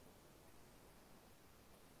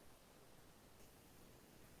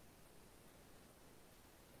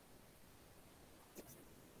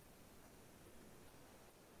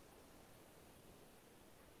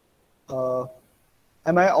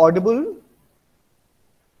 Am I audible?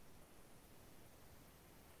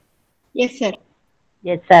 Yes, sir.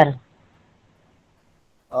 Yes, sir.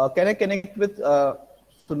 Can I connect with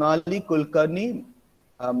Sonali Kulkarni?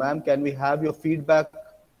 Ma'am, can we have your feedback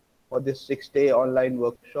for this 6-day online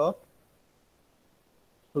workshop?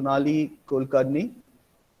 Sonali Kulkarni,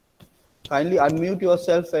 kindly unmute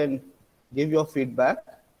yourself and give your feedback.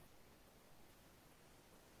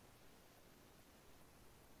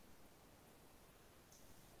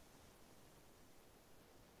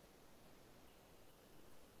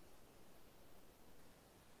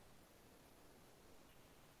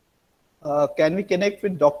 Can we connect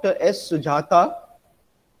with Dr. S. Sujata?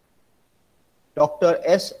 Dr.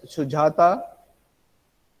 S. Sujata.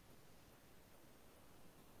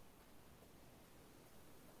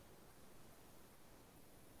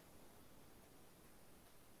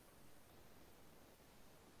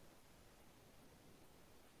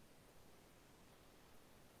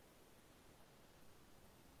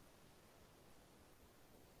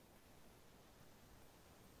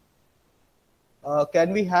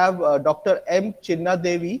 Can we have Dr. M. Chinna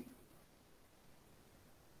Devi?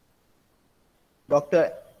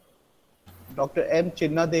 Dr. M.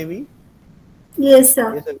 Chinna Devi? Yes,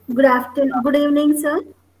 sir. Yes, sir. Good afternoon. Good evening, sir.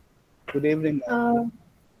 Good evening.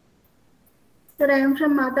 Sir, I am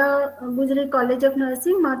from Mata Gujri College of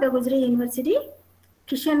Nursing, Mata Gujri University,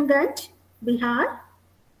 Kishanganj, Bihar.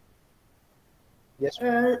 Yes.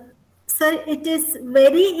 Sir, it is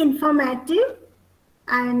very informative,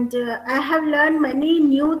 and I have learned many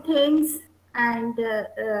new things, and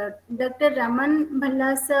Dr. Raman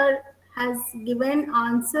Bhalla sir has given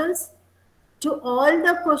answers to all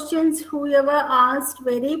the questions whoever asked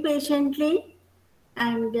very patiently,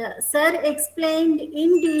 and sir explained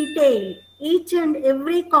in detail each and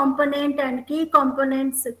every component and key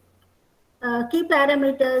components, key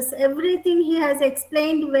parameters, everything he has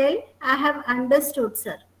explained well. I have understood,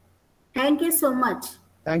 sir. Thank you so much.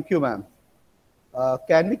 Thank you, ma'am.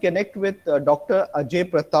 Can we connect with Dr.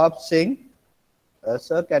 Ajay Pratap Singh?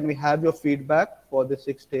 Sir, can we have your feedback for the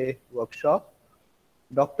 6-day workshop?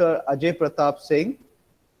 Dr. Ajay Pratap Singh.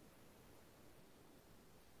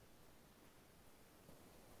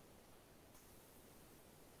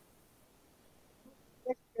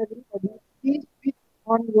 Everybody, please switch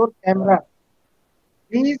on your camera.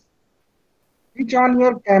 Please switch on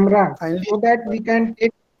your camera so that we can take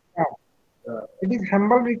it. It is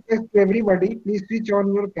humble request to everybody. Please switch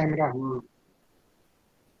on your camera.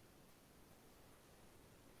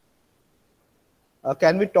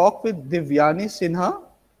 Can we talk with Divyani Sinha?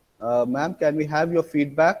 Ma'am, can we have your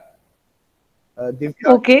feedback?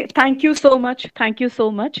 Okay, thank you so much. Thank you so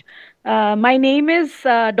much. My name is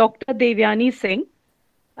Dr. Devyani Singh,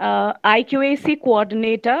 IQAC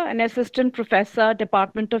coordinator and assistant professor,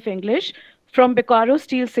 Department of English from Bokaro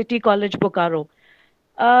Steel City College, Bokaro.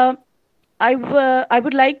 I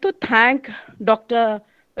would like to thank Dr.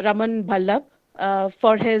 Raman Ballabh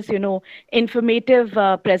for his, informative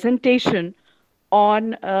presentation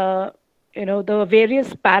on, the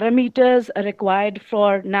various parameters required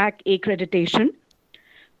for NAAC accreditation.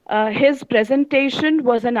 His presentation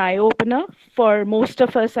was an eye-opener for most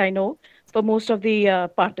of us, I know, for most of the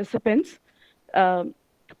participants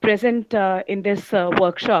present in this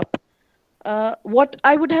workshop. What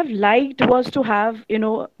I would have liked was to have,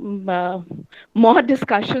 more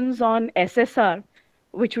discussions on SSR,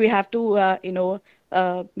 which we have to,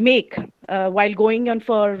 make while going on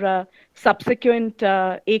for subsequent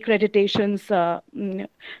accreditations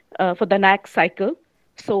for the NAAC cycle.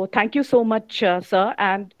 So thank you so much, sir.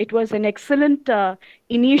 And it was an excellent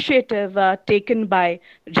initiative taken by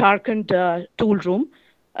Jharkhand Tool Room.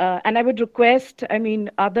 And I would request, I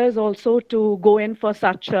mean, others also to go in for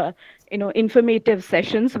such, informative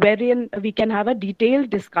sessions wherein we can have a detailed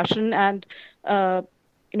discussion and,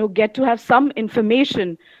 get to have some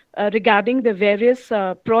information regarding the various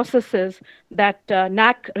processes that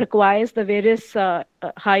NAAC requires the various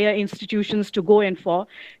higher institutions to go in for.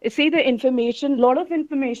 You see, the information, a lot of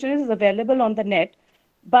information is available on the net,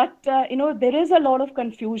 but there is a lot of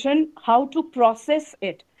confusion how to process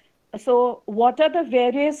it. So what are the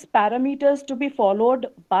various parameters to be followed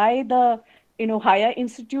by the higher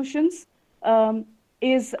institutions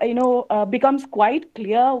is becomes quite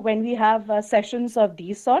clear when we have sessions of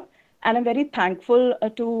these sort. And I'm very thankful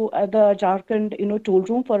to the Jharkhand tool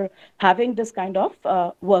room for having this kind of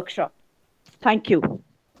workshop. Thank you.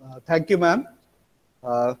 Thank you, ma'am.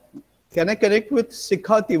 Can I connect with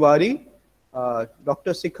Sikha Tiwari?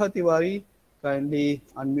 Dr. Sikha Tiwari, kindly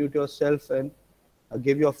unmute yourself and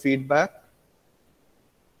give your feedback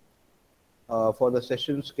for the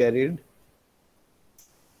sessions carried.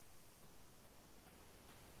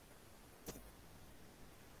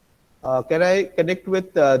 Can I connect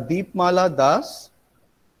with Deepmala Das?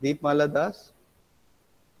 Deepmala Das?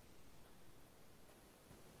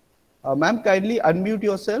 Ma'am, kindly unmute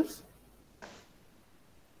yourself.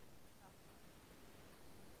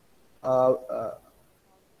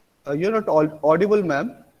 You're not audible,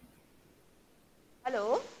 ma'am.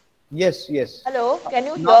 Hello. Yes, yes. Hello. Can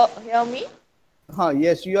you hear me?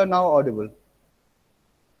 Yes, you are now audible.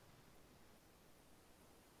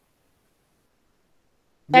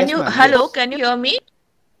 Can you? Hello. Yes. Can you hear me?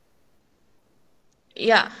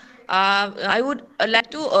 Yeah. I would like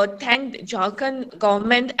to thank Jharkhand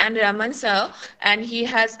government and Raman sir, and he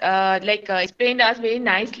has explained us very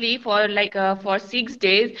nicely for for 6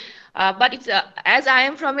 days. But it's as I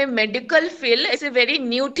am from a medical field, it's a very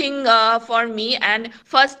new thing for me, and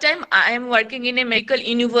first time I am working in a medical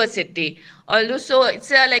university. Although so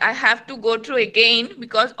it's I have to go through again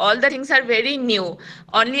because all the things are very new.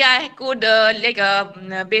 Only I could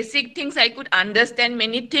basic things I could understand,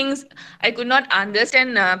 many things I could not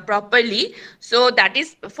understand properly. So that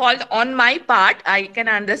is fault on my part. I can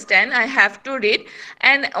understand. I have to read.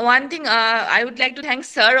 And one thing I would like to thank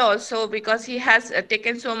sir also because he has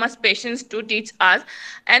taken so much patience to teach us.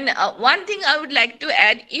 And one thing I would like to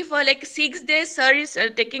add, if 6 days sir is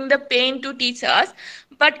taking the pain to teach us,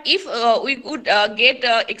 but if we could get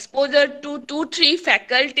exposure to 2-3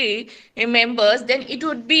 faculty members, then it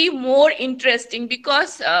would be more interesting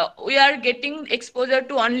because we are getting exposure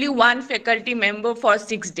to only one faculty member for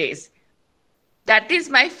 6 days. That is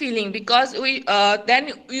my feeling because we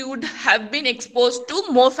then we would have been exposed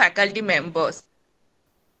to more faculty members.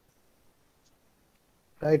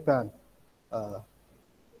 Right, ma'am.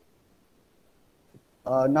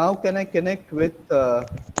 Now can I connect with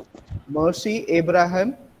Mercy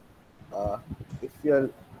Abraham? If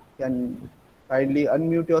you can kindly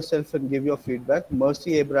unmute yourself and give your feedback.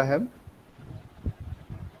 Mercy Abraham.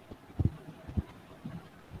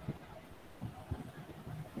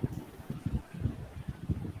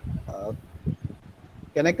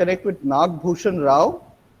 Can I connect with Nagbhushan Rao?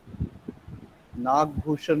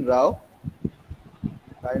 Nagbhushan Rao.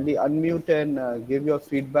 Kindly unmute and give your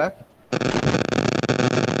feedback.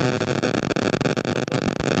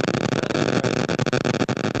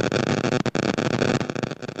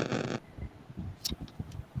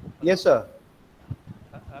 Yes, sir.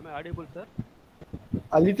 Am I audible, sir?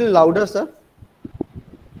 A little louder, sir.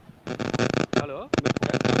 Hello?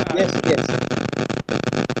 Yes, yes.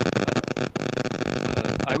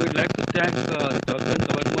 I would like to thank Jharkhand government and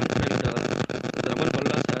Raman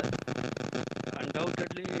Ballabh, sir.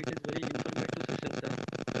 Undoubtedly, it is very informative session, sir.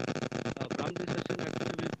 From this session,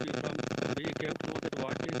 actually, we came to know that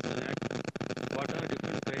what is NAAC, what are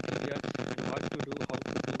different criteria, and what to do, how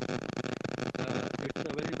to do. It's a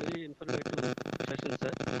very, very informative session,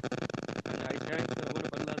 sir. And I thank Raman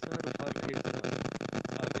Ballabh, sir, for his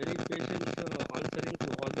very patient answering to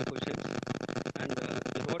all the questions. And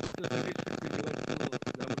the word to credit should be given to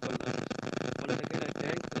Raman Ballabh. Once again, I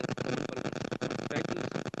thank Raman Ballabh. Thank you, sir.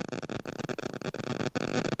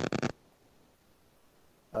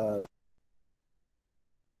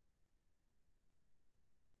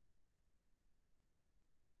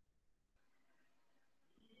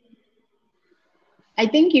 I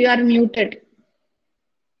think you are muted.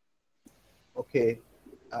 Okay.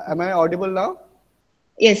 Am I audible now?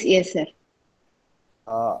 Yes, yes, sir.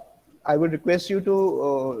 I would request you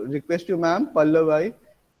to ma'am Pallavi,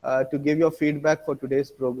 to give your feedback for today's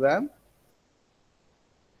program.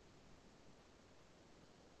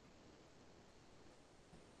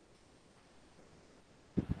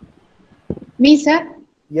 Me, sir?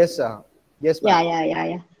 Yes, sir. Yes, Yeah,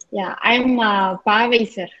 ma'am. yeah. I'm Pavai,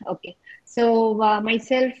 sir. Okay. So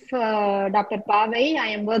myself, Dr. Pavai, I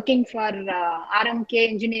am working for RMK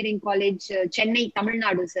Engineering College, Chennai, Tamil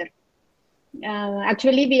Nadu, sir.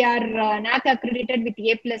 Actually, we are NAAC accredited with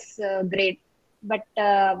A plus grade, but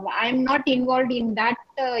I'm not involved in that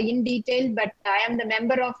in detail. But I am the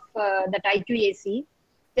member of that IQAC.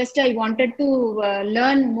 Just I wanted to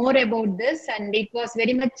learn more about this, and it was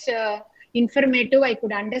very much informative. I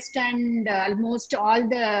could understand almost all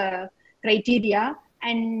the criteria,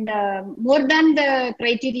 and more than the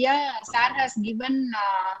criteria, sir has given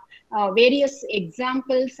various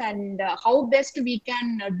examples and how best we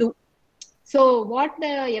can do. So what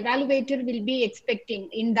the evaluator will be expecting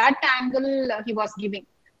in that angle he was giving.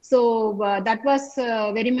 So that was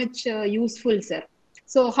very much useful, sir.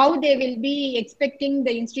 So how they will be expecting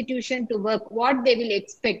the institution to work, what they will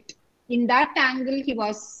expect. In that angle he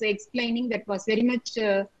was explaining, that was very much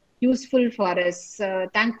useful for us.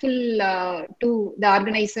 Thankful to the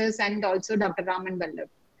organizers and also Dr. Raman Ballabh.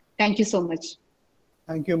 Thank you so much.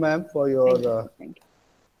 Thank you, ma'am, for your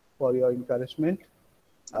encouragement.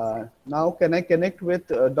 Now, can I connect with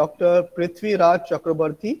Dr. Prithvi Raj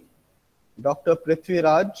Chakrabarti? Dr. Prithvi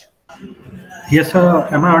Raj. Yes, sir.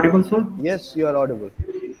 Am I audible, sir? Yes, you are audible.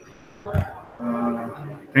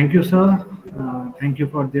 Thank you, sir. Thank you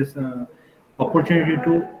for this opportunity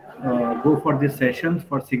to go for this session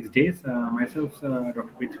for 6 days. Myself,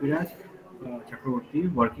 Dr. Prithvi Raj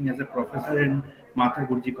Chakrabarti, working as a professor in Mata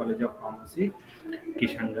Gurji College of Pharmacy,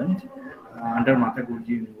 Kishanganj, under Mata Gurji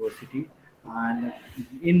University. And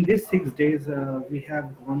in these 6 days, we have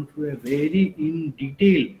gone through a very in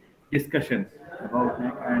detail discussion about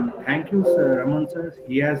NAAC. And thank you, Sir Raman sir.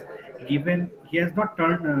 He has not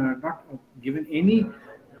given any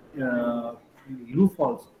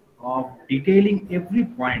loopholes of detailing every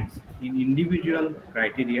point in individual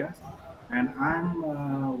criteria. And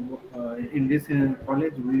I'm in this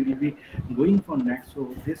college, we will be going for next.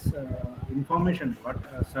 So this information what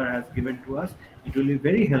sir has given to us, it will be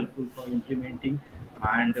very helpful for implementing.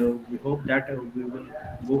 And we hope that we will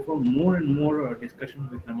go for more and more discussion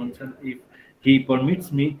with Raman sir if he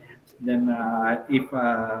permits me. Then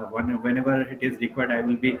whenever it is required, I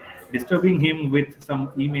will be disturbing him with some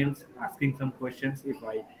emails, asking some questions if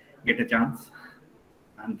I get a chance.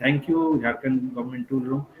 And thank you, Jharkhand Government Tool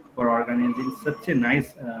Room, for organizing such a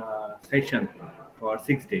nice session for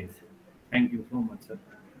 6 days. Thank you so much, sir.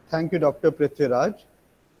 Thank you, Dr. Prithvi Raj.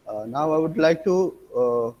 Now I would like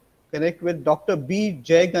to connect with Dr. B.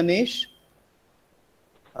 Jay Ganesh.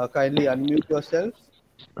 Kindly unmute yourself.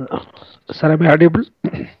 Sir, am I audible?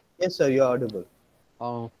 Yes, sir, you are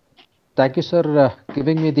audible. Thank you, sir,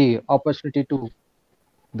 giving me the opportunity to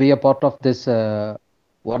be a part of this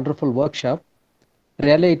wonderful workshop.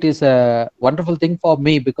 Really, it is a wonderful thing for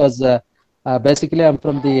me because basically I'm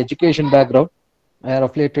from the education background. I am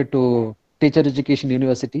affiliated to Teacher Education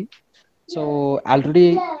University. So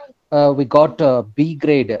already we got a B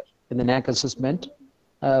grade in the NAAC assessment.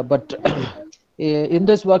 But in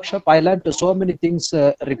this workshop, I learned so many things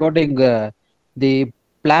regarding the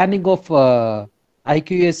planning of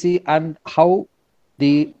IQAC and how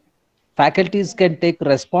the faculties can take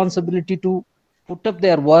responsibility to put up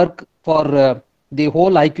their work for the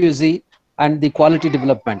whole IQAC and the quality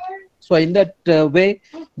development. So in that way,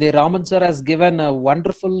 the Raman sir has given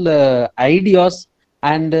wonderful ideas,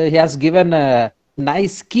 and he has given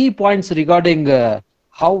nice key points regarding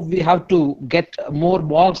how we have to get more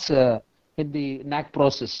marks in the NAAC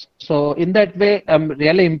process. So in that way, I'm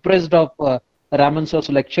really impressed of Raman sir's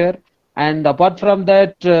lecture. And apart from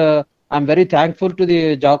that, I'm very thankful to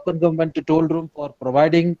the Jharkhand Government Tool Room for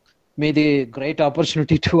providing me the great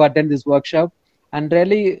opportunity to attend this workshop. And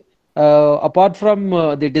really, apart from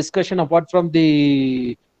the discussion, apart from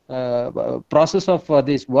the process of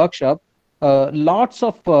this workshop, lots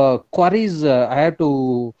of queries I have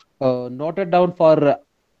to note it down for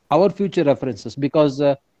our future references, because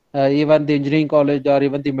even the engineering college or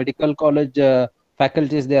even the medical college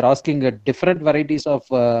faculties, they are asking different varieties of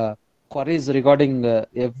queries regarding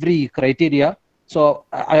every criteria. So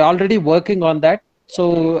I already working on that.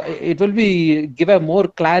 So it will be give a more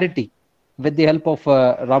clarity with the help of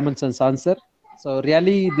Raman sir's answer. So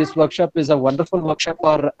really, this workshop is a wonderful workshop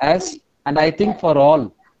for us, and I think for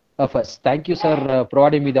all of us. Thank you, sir,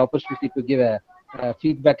 providing me the opportunity to give a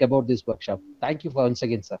feedback about this workshop. Thank you once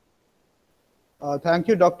again, sir. Thank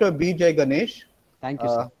you, Dr. B. Jay Ganesh. Thank you,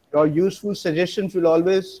 sir. Your useful suggestions will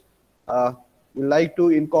always we like to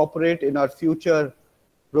incorporate in our future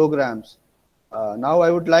programs. Now I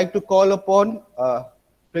would like to call upon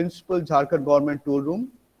Principal Jharkhand Government Tool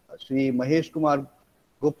Room, Sri Mahesh Kumar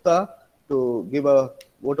Gupta, to give a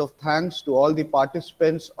vote of thanks to all the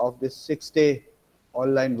participants of this 6-day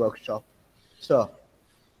online workshop. Sir.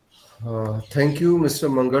 Thank you,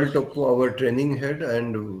 Mr. Mangal Topo, our training head,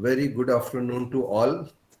 and very good afternoon to all.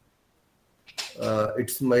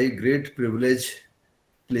 It's my great privilege,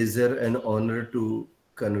 pleasure, and honor to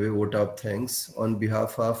convey vote of thanks on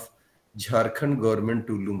behalf of Jharkhand government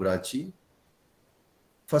to Ranchi.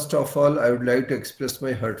 First of all, I would like to express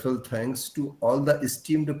my heartfelt thanks to all the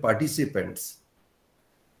esteemed participants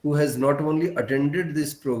who has not only attended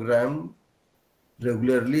this program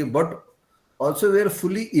regularly, but also were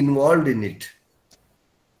fully involved in it.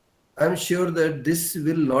 I'm sure that this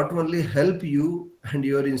will not only help you and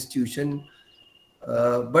your institution,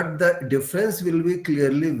 but the difference will be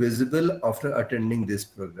clearly visible after attending this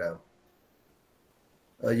program.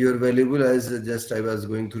 Your valuable, as just I was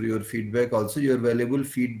going through your feedback also, your valuable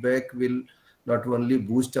feedback will not only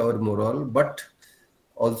boost our morale, but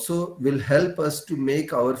also will help us to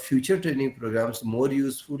make our future training programs more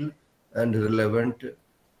useful and relevant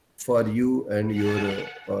for you and your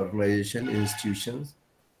organization, institutions.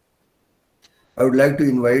 I would like to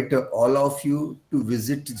invite all of you to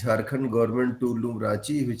visit Jharkhand government to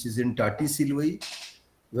Ranchi, which is in Tatisilwai.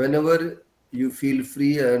 Whenever you feel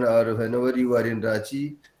free and or whenever you are in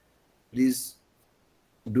Ranchi, please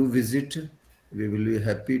do visit. We will be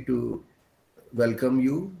happy to welcome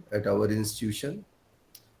you at our institution.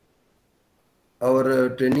 Our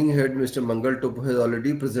training head, Mr. Mangal Topo, has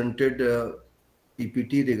already presented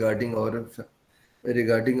PPT regarding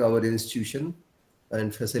our institution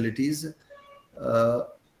and facilities.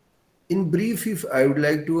 In brief, if I would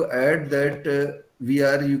like to add that we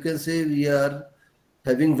are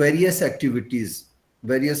having various activities,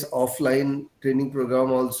 various offline training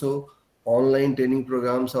program also, online training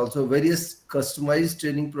programs also, various customized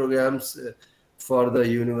training programs for the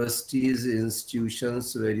universities,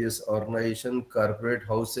 institutions, various organizations, corporate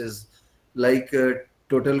houses like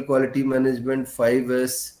Total Quality Management,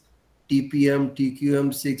 5S, TPM,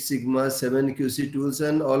 TQM, 6 Sigma, 7 QC tools,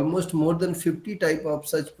 and almost more than 50 type of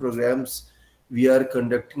such programs we are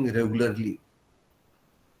conducting regularly.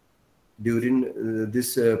 During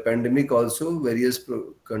this pandemic also, we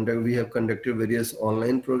have conducted various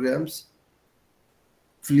online programs.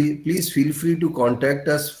 Please feel free to contact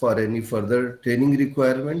us for any further training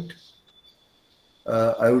requirement.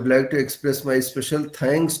 I would like to express my special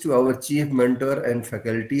thanks to our chief mentor and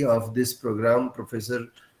faculty of this program, Professor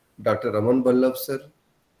Dr. Raman Ballabh sir,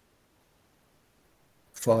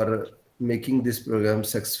 for making this program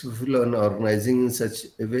successful and organizing in such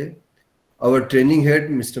a way. Our training head,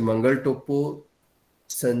 Mr. Mangal Topo,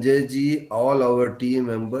 Sanjay ji, all our team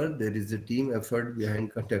members, there is a team effort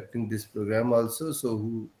behind conducting this program also, so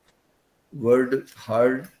who worked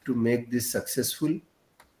hard to make this successful.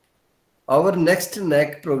 Our next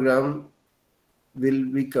NAAC program will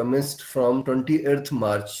be commenced from 28th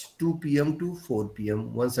March, 2 p.m. to 4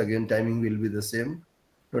 p.m. Once again, timing will be the same,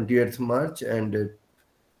 28th March, and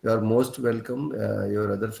you are most welcome,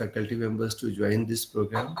 your other faculty members, to join this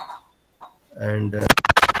program. And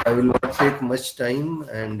I will not take much time,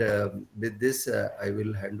 and with this, I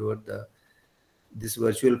will hand over this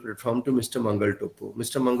virtual platform to Mr. Mangal Topo.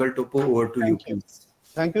 Mr. Mangal Topo, over to you, please.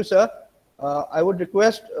 Thank you, sir. I would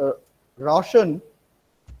request Roshan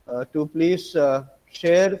to please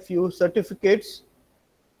share a few certificates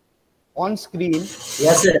on screen.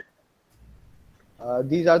 Yes, sir.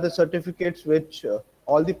 These are the certificates which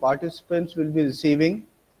all the participants will be receiving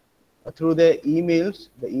through their emails,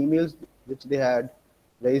 the emails which they had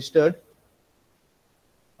registered.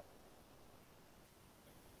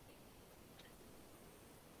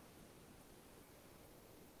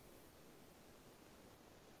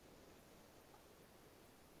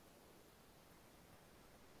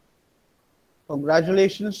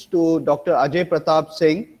 Congratulations to Dr. Ajay Pratap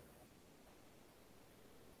Singh,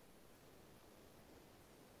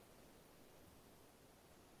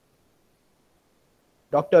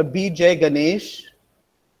 Dr. B. J. Ganesh,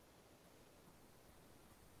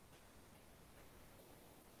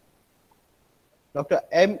 Dr.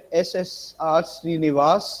 M. S.S.R.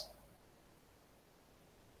 Srinivas,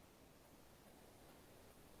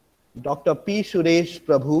 Dr. P. Suresh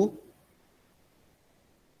Prabhu,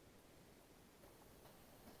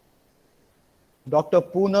 Dr.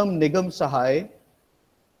 Poonam Nigam Sahai,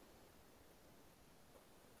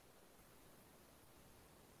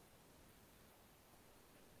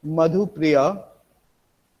 Madhu Priya,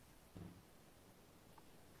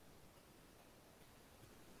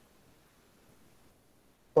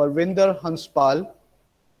 Parvinder Hanspal,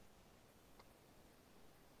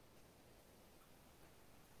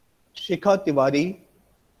 Shikha Tiwari,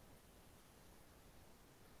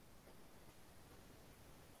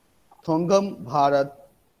 Thongam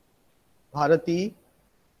Bharati,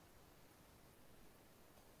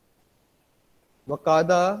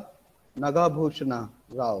 Vakada Nagabhushana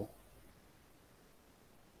Rao.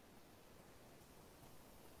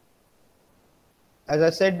 As I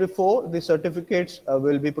said before, the certificates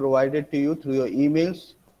will be provided to you through your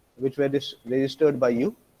emails, which were registered by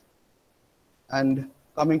you. And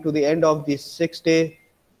coming to the end of the 6-day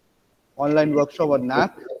online workshop on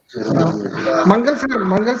NAAC. Mangal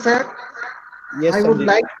sir, Yes, I would Sanjay.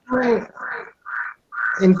 like to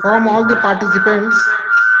inform all the participants.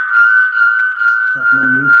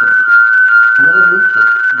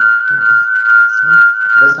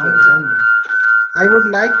 I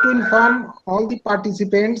would like to inform all the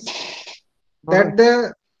participants that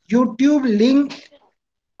the YouTube link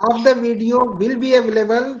of the video will be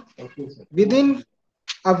available within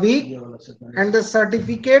a week, and the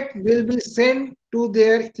certificate will be sent to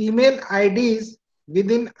their email IDs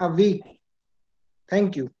within a week.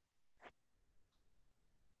 Thank you.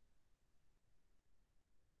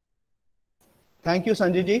 Thank you,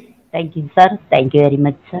 Sanjay ji. Thank you, sir. Thank you very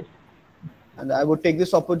much, sir. And I would take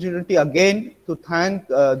this opportunity again to thank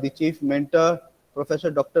the Chief Mentor,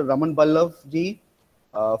 Professor Dr. Raman Ballabh ji,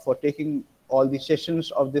 for taking all the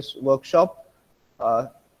sessions of this workshop.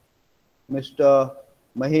 Mr.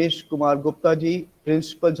 Mahesh Kumar Gupta ji,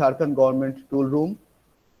 Principal, Jharkhand Government Tool Room.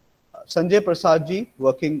 Sanjay Prasad ji,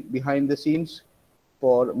 working behind the scenes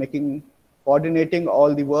for coordinating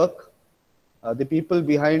all the work. The people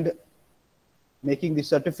behind making the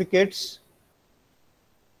certificates.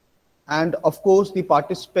 And of course, the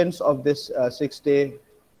participants of this 6-day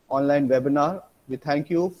online webinar. We thank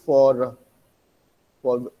you for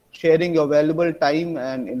sharing your valuable time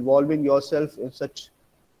and involving yourself in such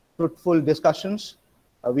fruitful discussions.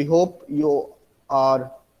 We hope you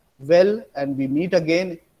are well, and we meet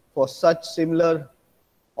again for such similar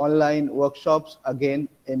online workshops again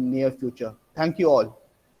in near future. Thank you all.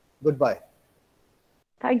 Goodbye.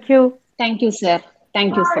 Thank you. Thank you, sir.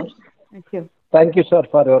 Thank you, sir. Thank you. Thank you, sir,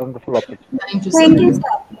 for your wonderful opportunity. Thank you, sir.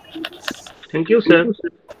 Thank you, sir.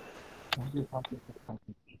 Thank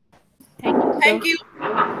you.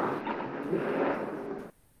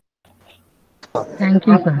 Thank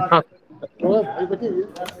you, sir.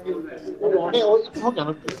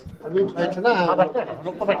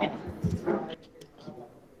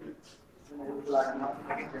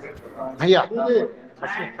 भैया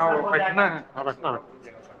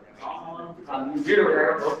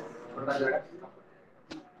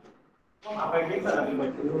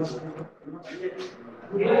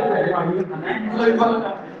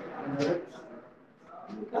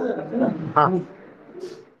हाँ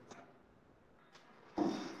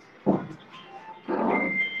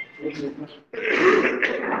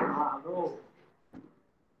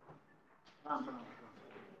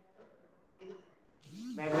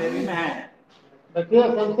library में है देखिए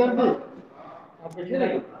कैसे भी आप बैठिए ना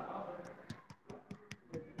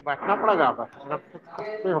बैठना पड़ेगा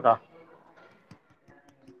नहीं होगा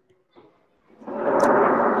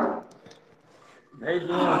भेज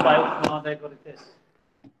दूँ उपायुक्त महोदय को रिक्वेस्ट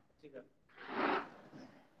ठीक है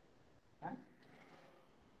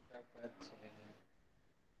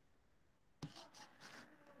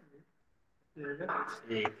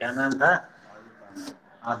क्या नाम था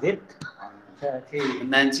आदित्य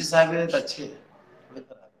नैन्सी साहब अच्छी है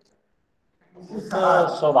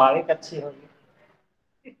स्वाभाविक अच्छी होगी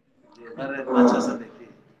अच्छा से देखिए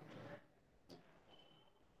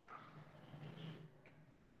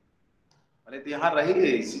अरे तो यहाँ रही है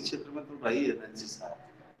इसी क्षेत्र में तो रही है नैन्सी साहब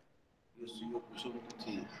ये पूछो तो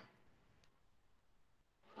थी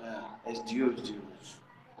एसडीओ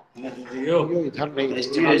में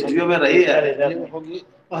रही है होगी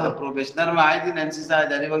प्रोफेशनल में आई थी नैन्सी साहब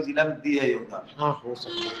जाने जिला में दी है योगदान हाँ हो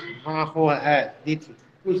सकता है हाँ हो है दी थी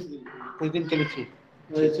कुछ दिन के लिए थी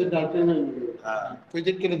वैसे डालते नहीं कुछ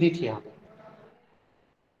दिन के लिए दी थी यहाँ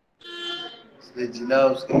पे जिला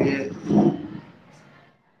उसके लिए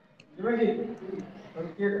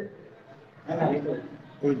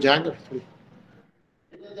जाएंगे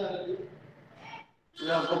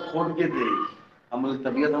आपको खोल के दे हम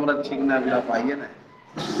तबीयत हमारा ठीक ना मिला पाइए ना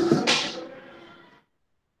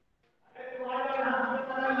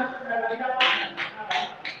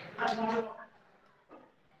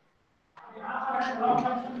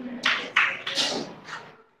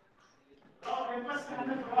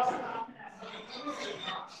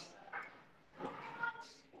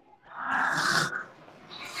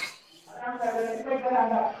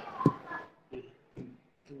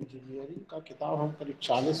इंजीनियरिंग का किताब हम करीब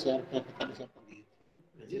 40,000 रुपये 45,000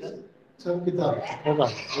 दिए सब किताब होगा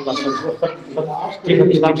होगा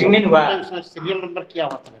स्टिकरिंग नहीं हुआ, उसमें सीरियल नंबर क्या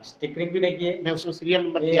होता है? स्टिकरिंग भी नहीं किए, मैं उसमें सीरियल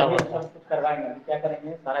नंबर क्या होता है? कुछ करवाएंगे, क्या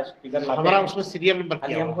करेंगे, सारा स्टिकर लगाते हमारा हैं। उसमें सीरियल नंबर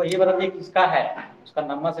खाली क्या हमको ये बता दीजिए किसका है, उसका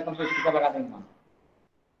नंबर से कम से स्टिकर लगा देंगे।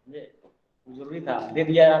 समझे, जरूरी था, दे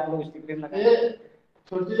दिया आप लोग स्टिकर लगा।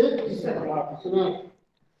 सोचिए इसमें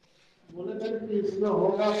बोले थे कि इसमें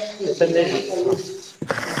होगा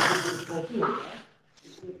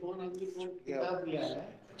इसमें कौन आदमी कौन किताब लिया है,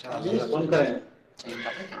 कौन करें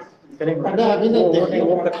अरे अभी नहीं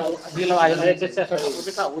वो अभी लोग आए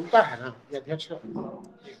बेटा उल्टा है ना ये अध्यक्ष का।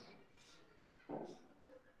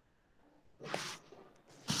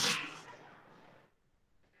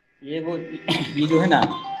 ये जो है ना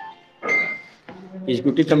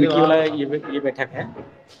एग्जीक्यूटिव कमेटी वाला ये बैठक है,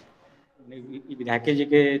 विधायक जी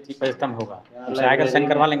के परिस्तम होगा, आकर साइन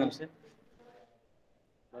करवा लेंगे उनसे।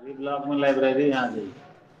 बड़ी ब्लॉक में लाइब्रेरी यहाँ जाइए।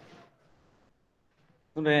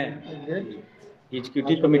 सुन रहे हैं,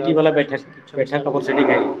 एग्जीक्यूटिव कमेटी वाला बैठक का प्रोसीडिंग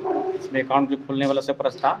है, इसमें अकाउंट भी खोलने वाला सब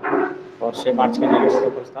प्रस्ताव और 6 मार्च के लिए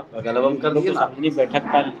प्रस्ताव बैठक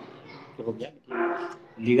का हो गया,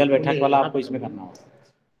 लीगल बैठक वाला आपको इसमें करना होगा।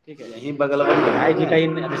 ठीक है, यहीं बगल में आई जी का ही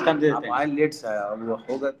अधिष्ठान दे देते हैं। लेट से आया, वो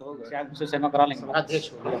होगा तो होगा, शायद उनसे सहमत करा लेंगे।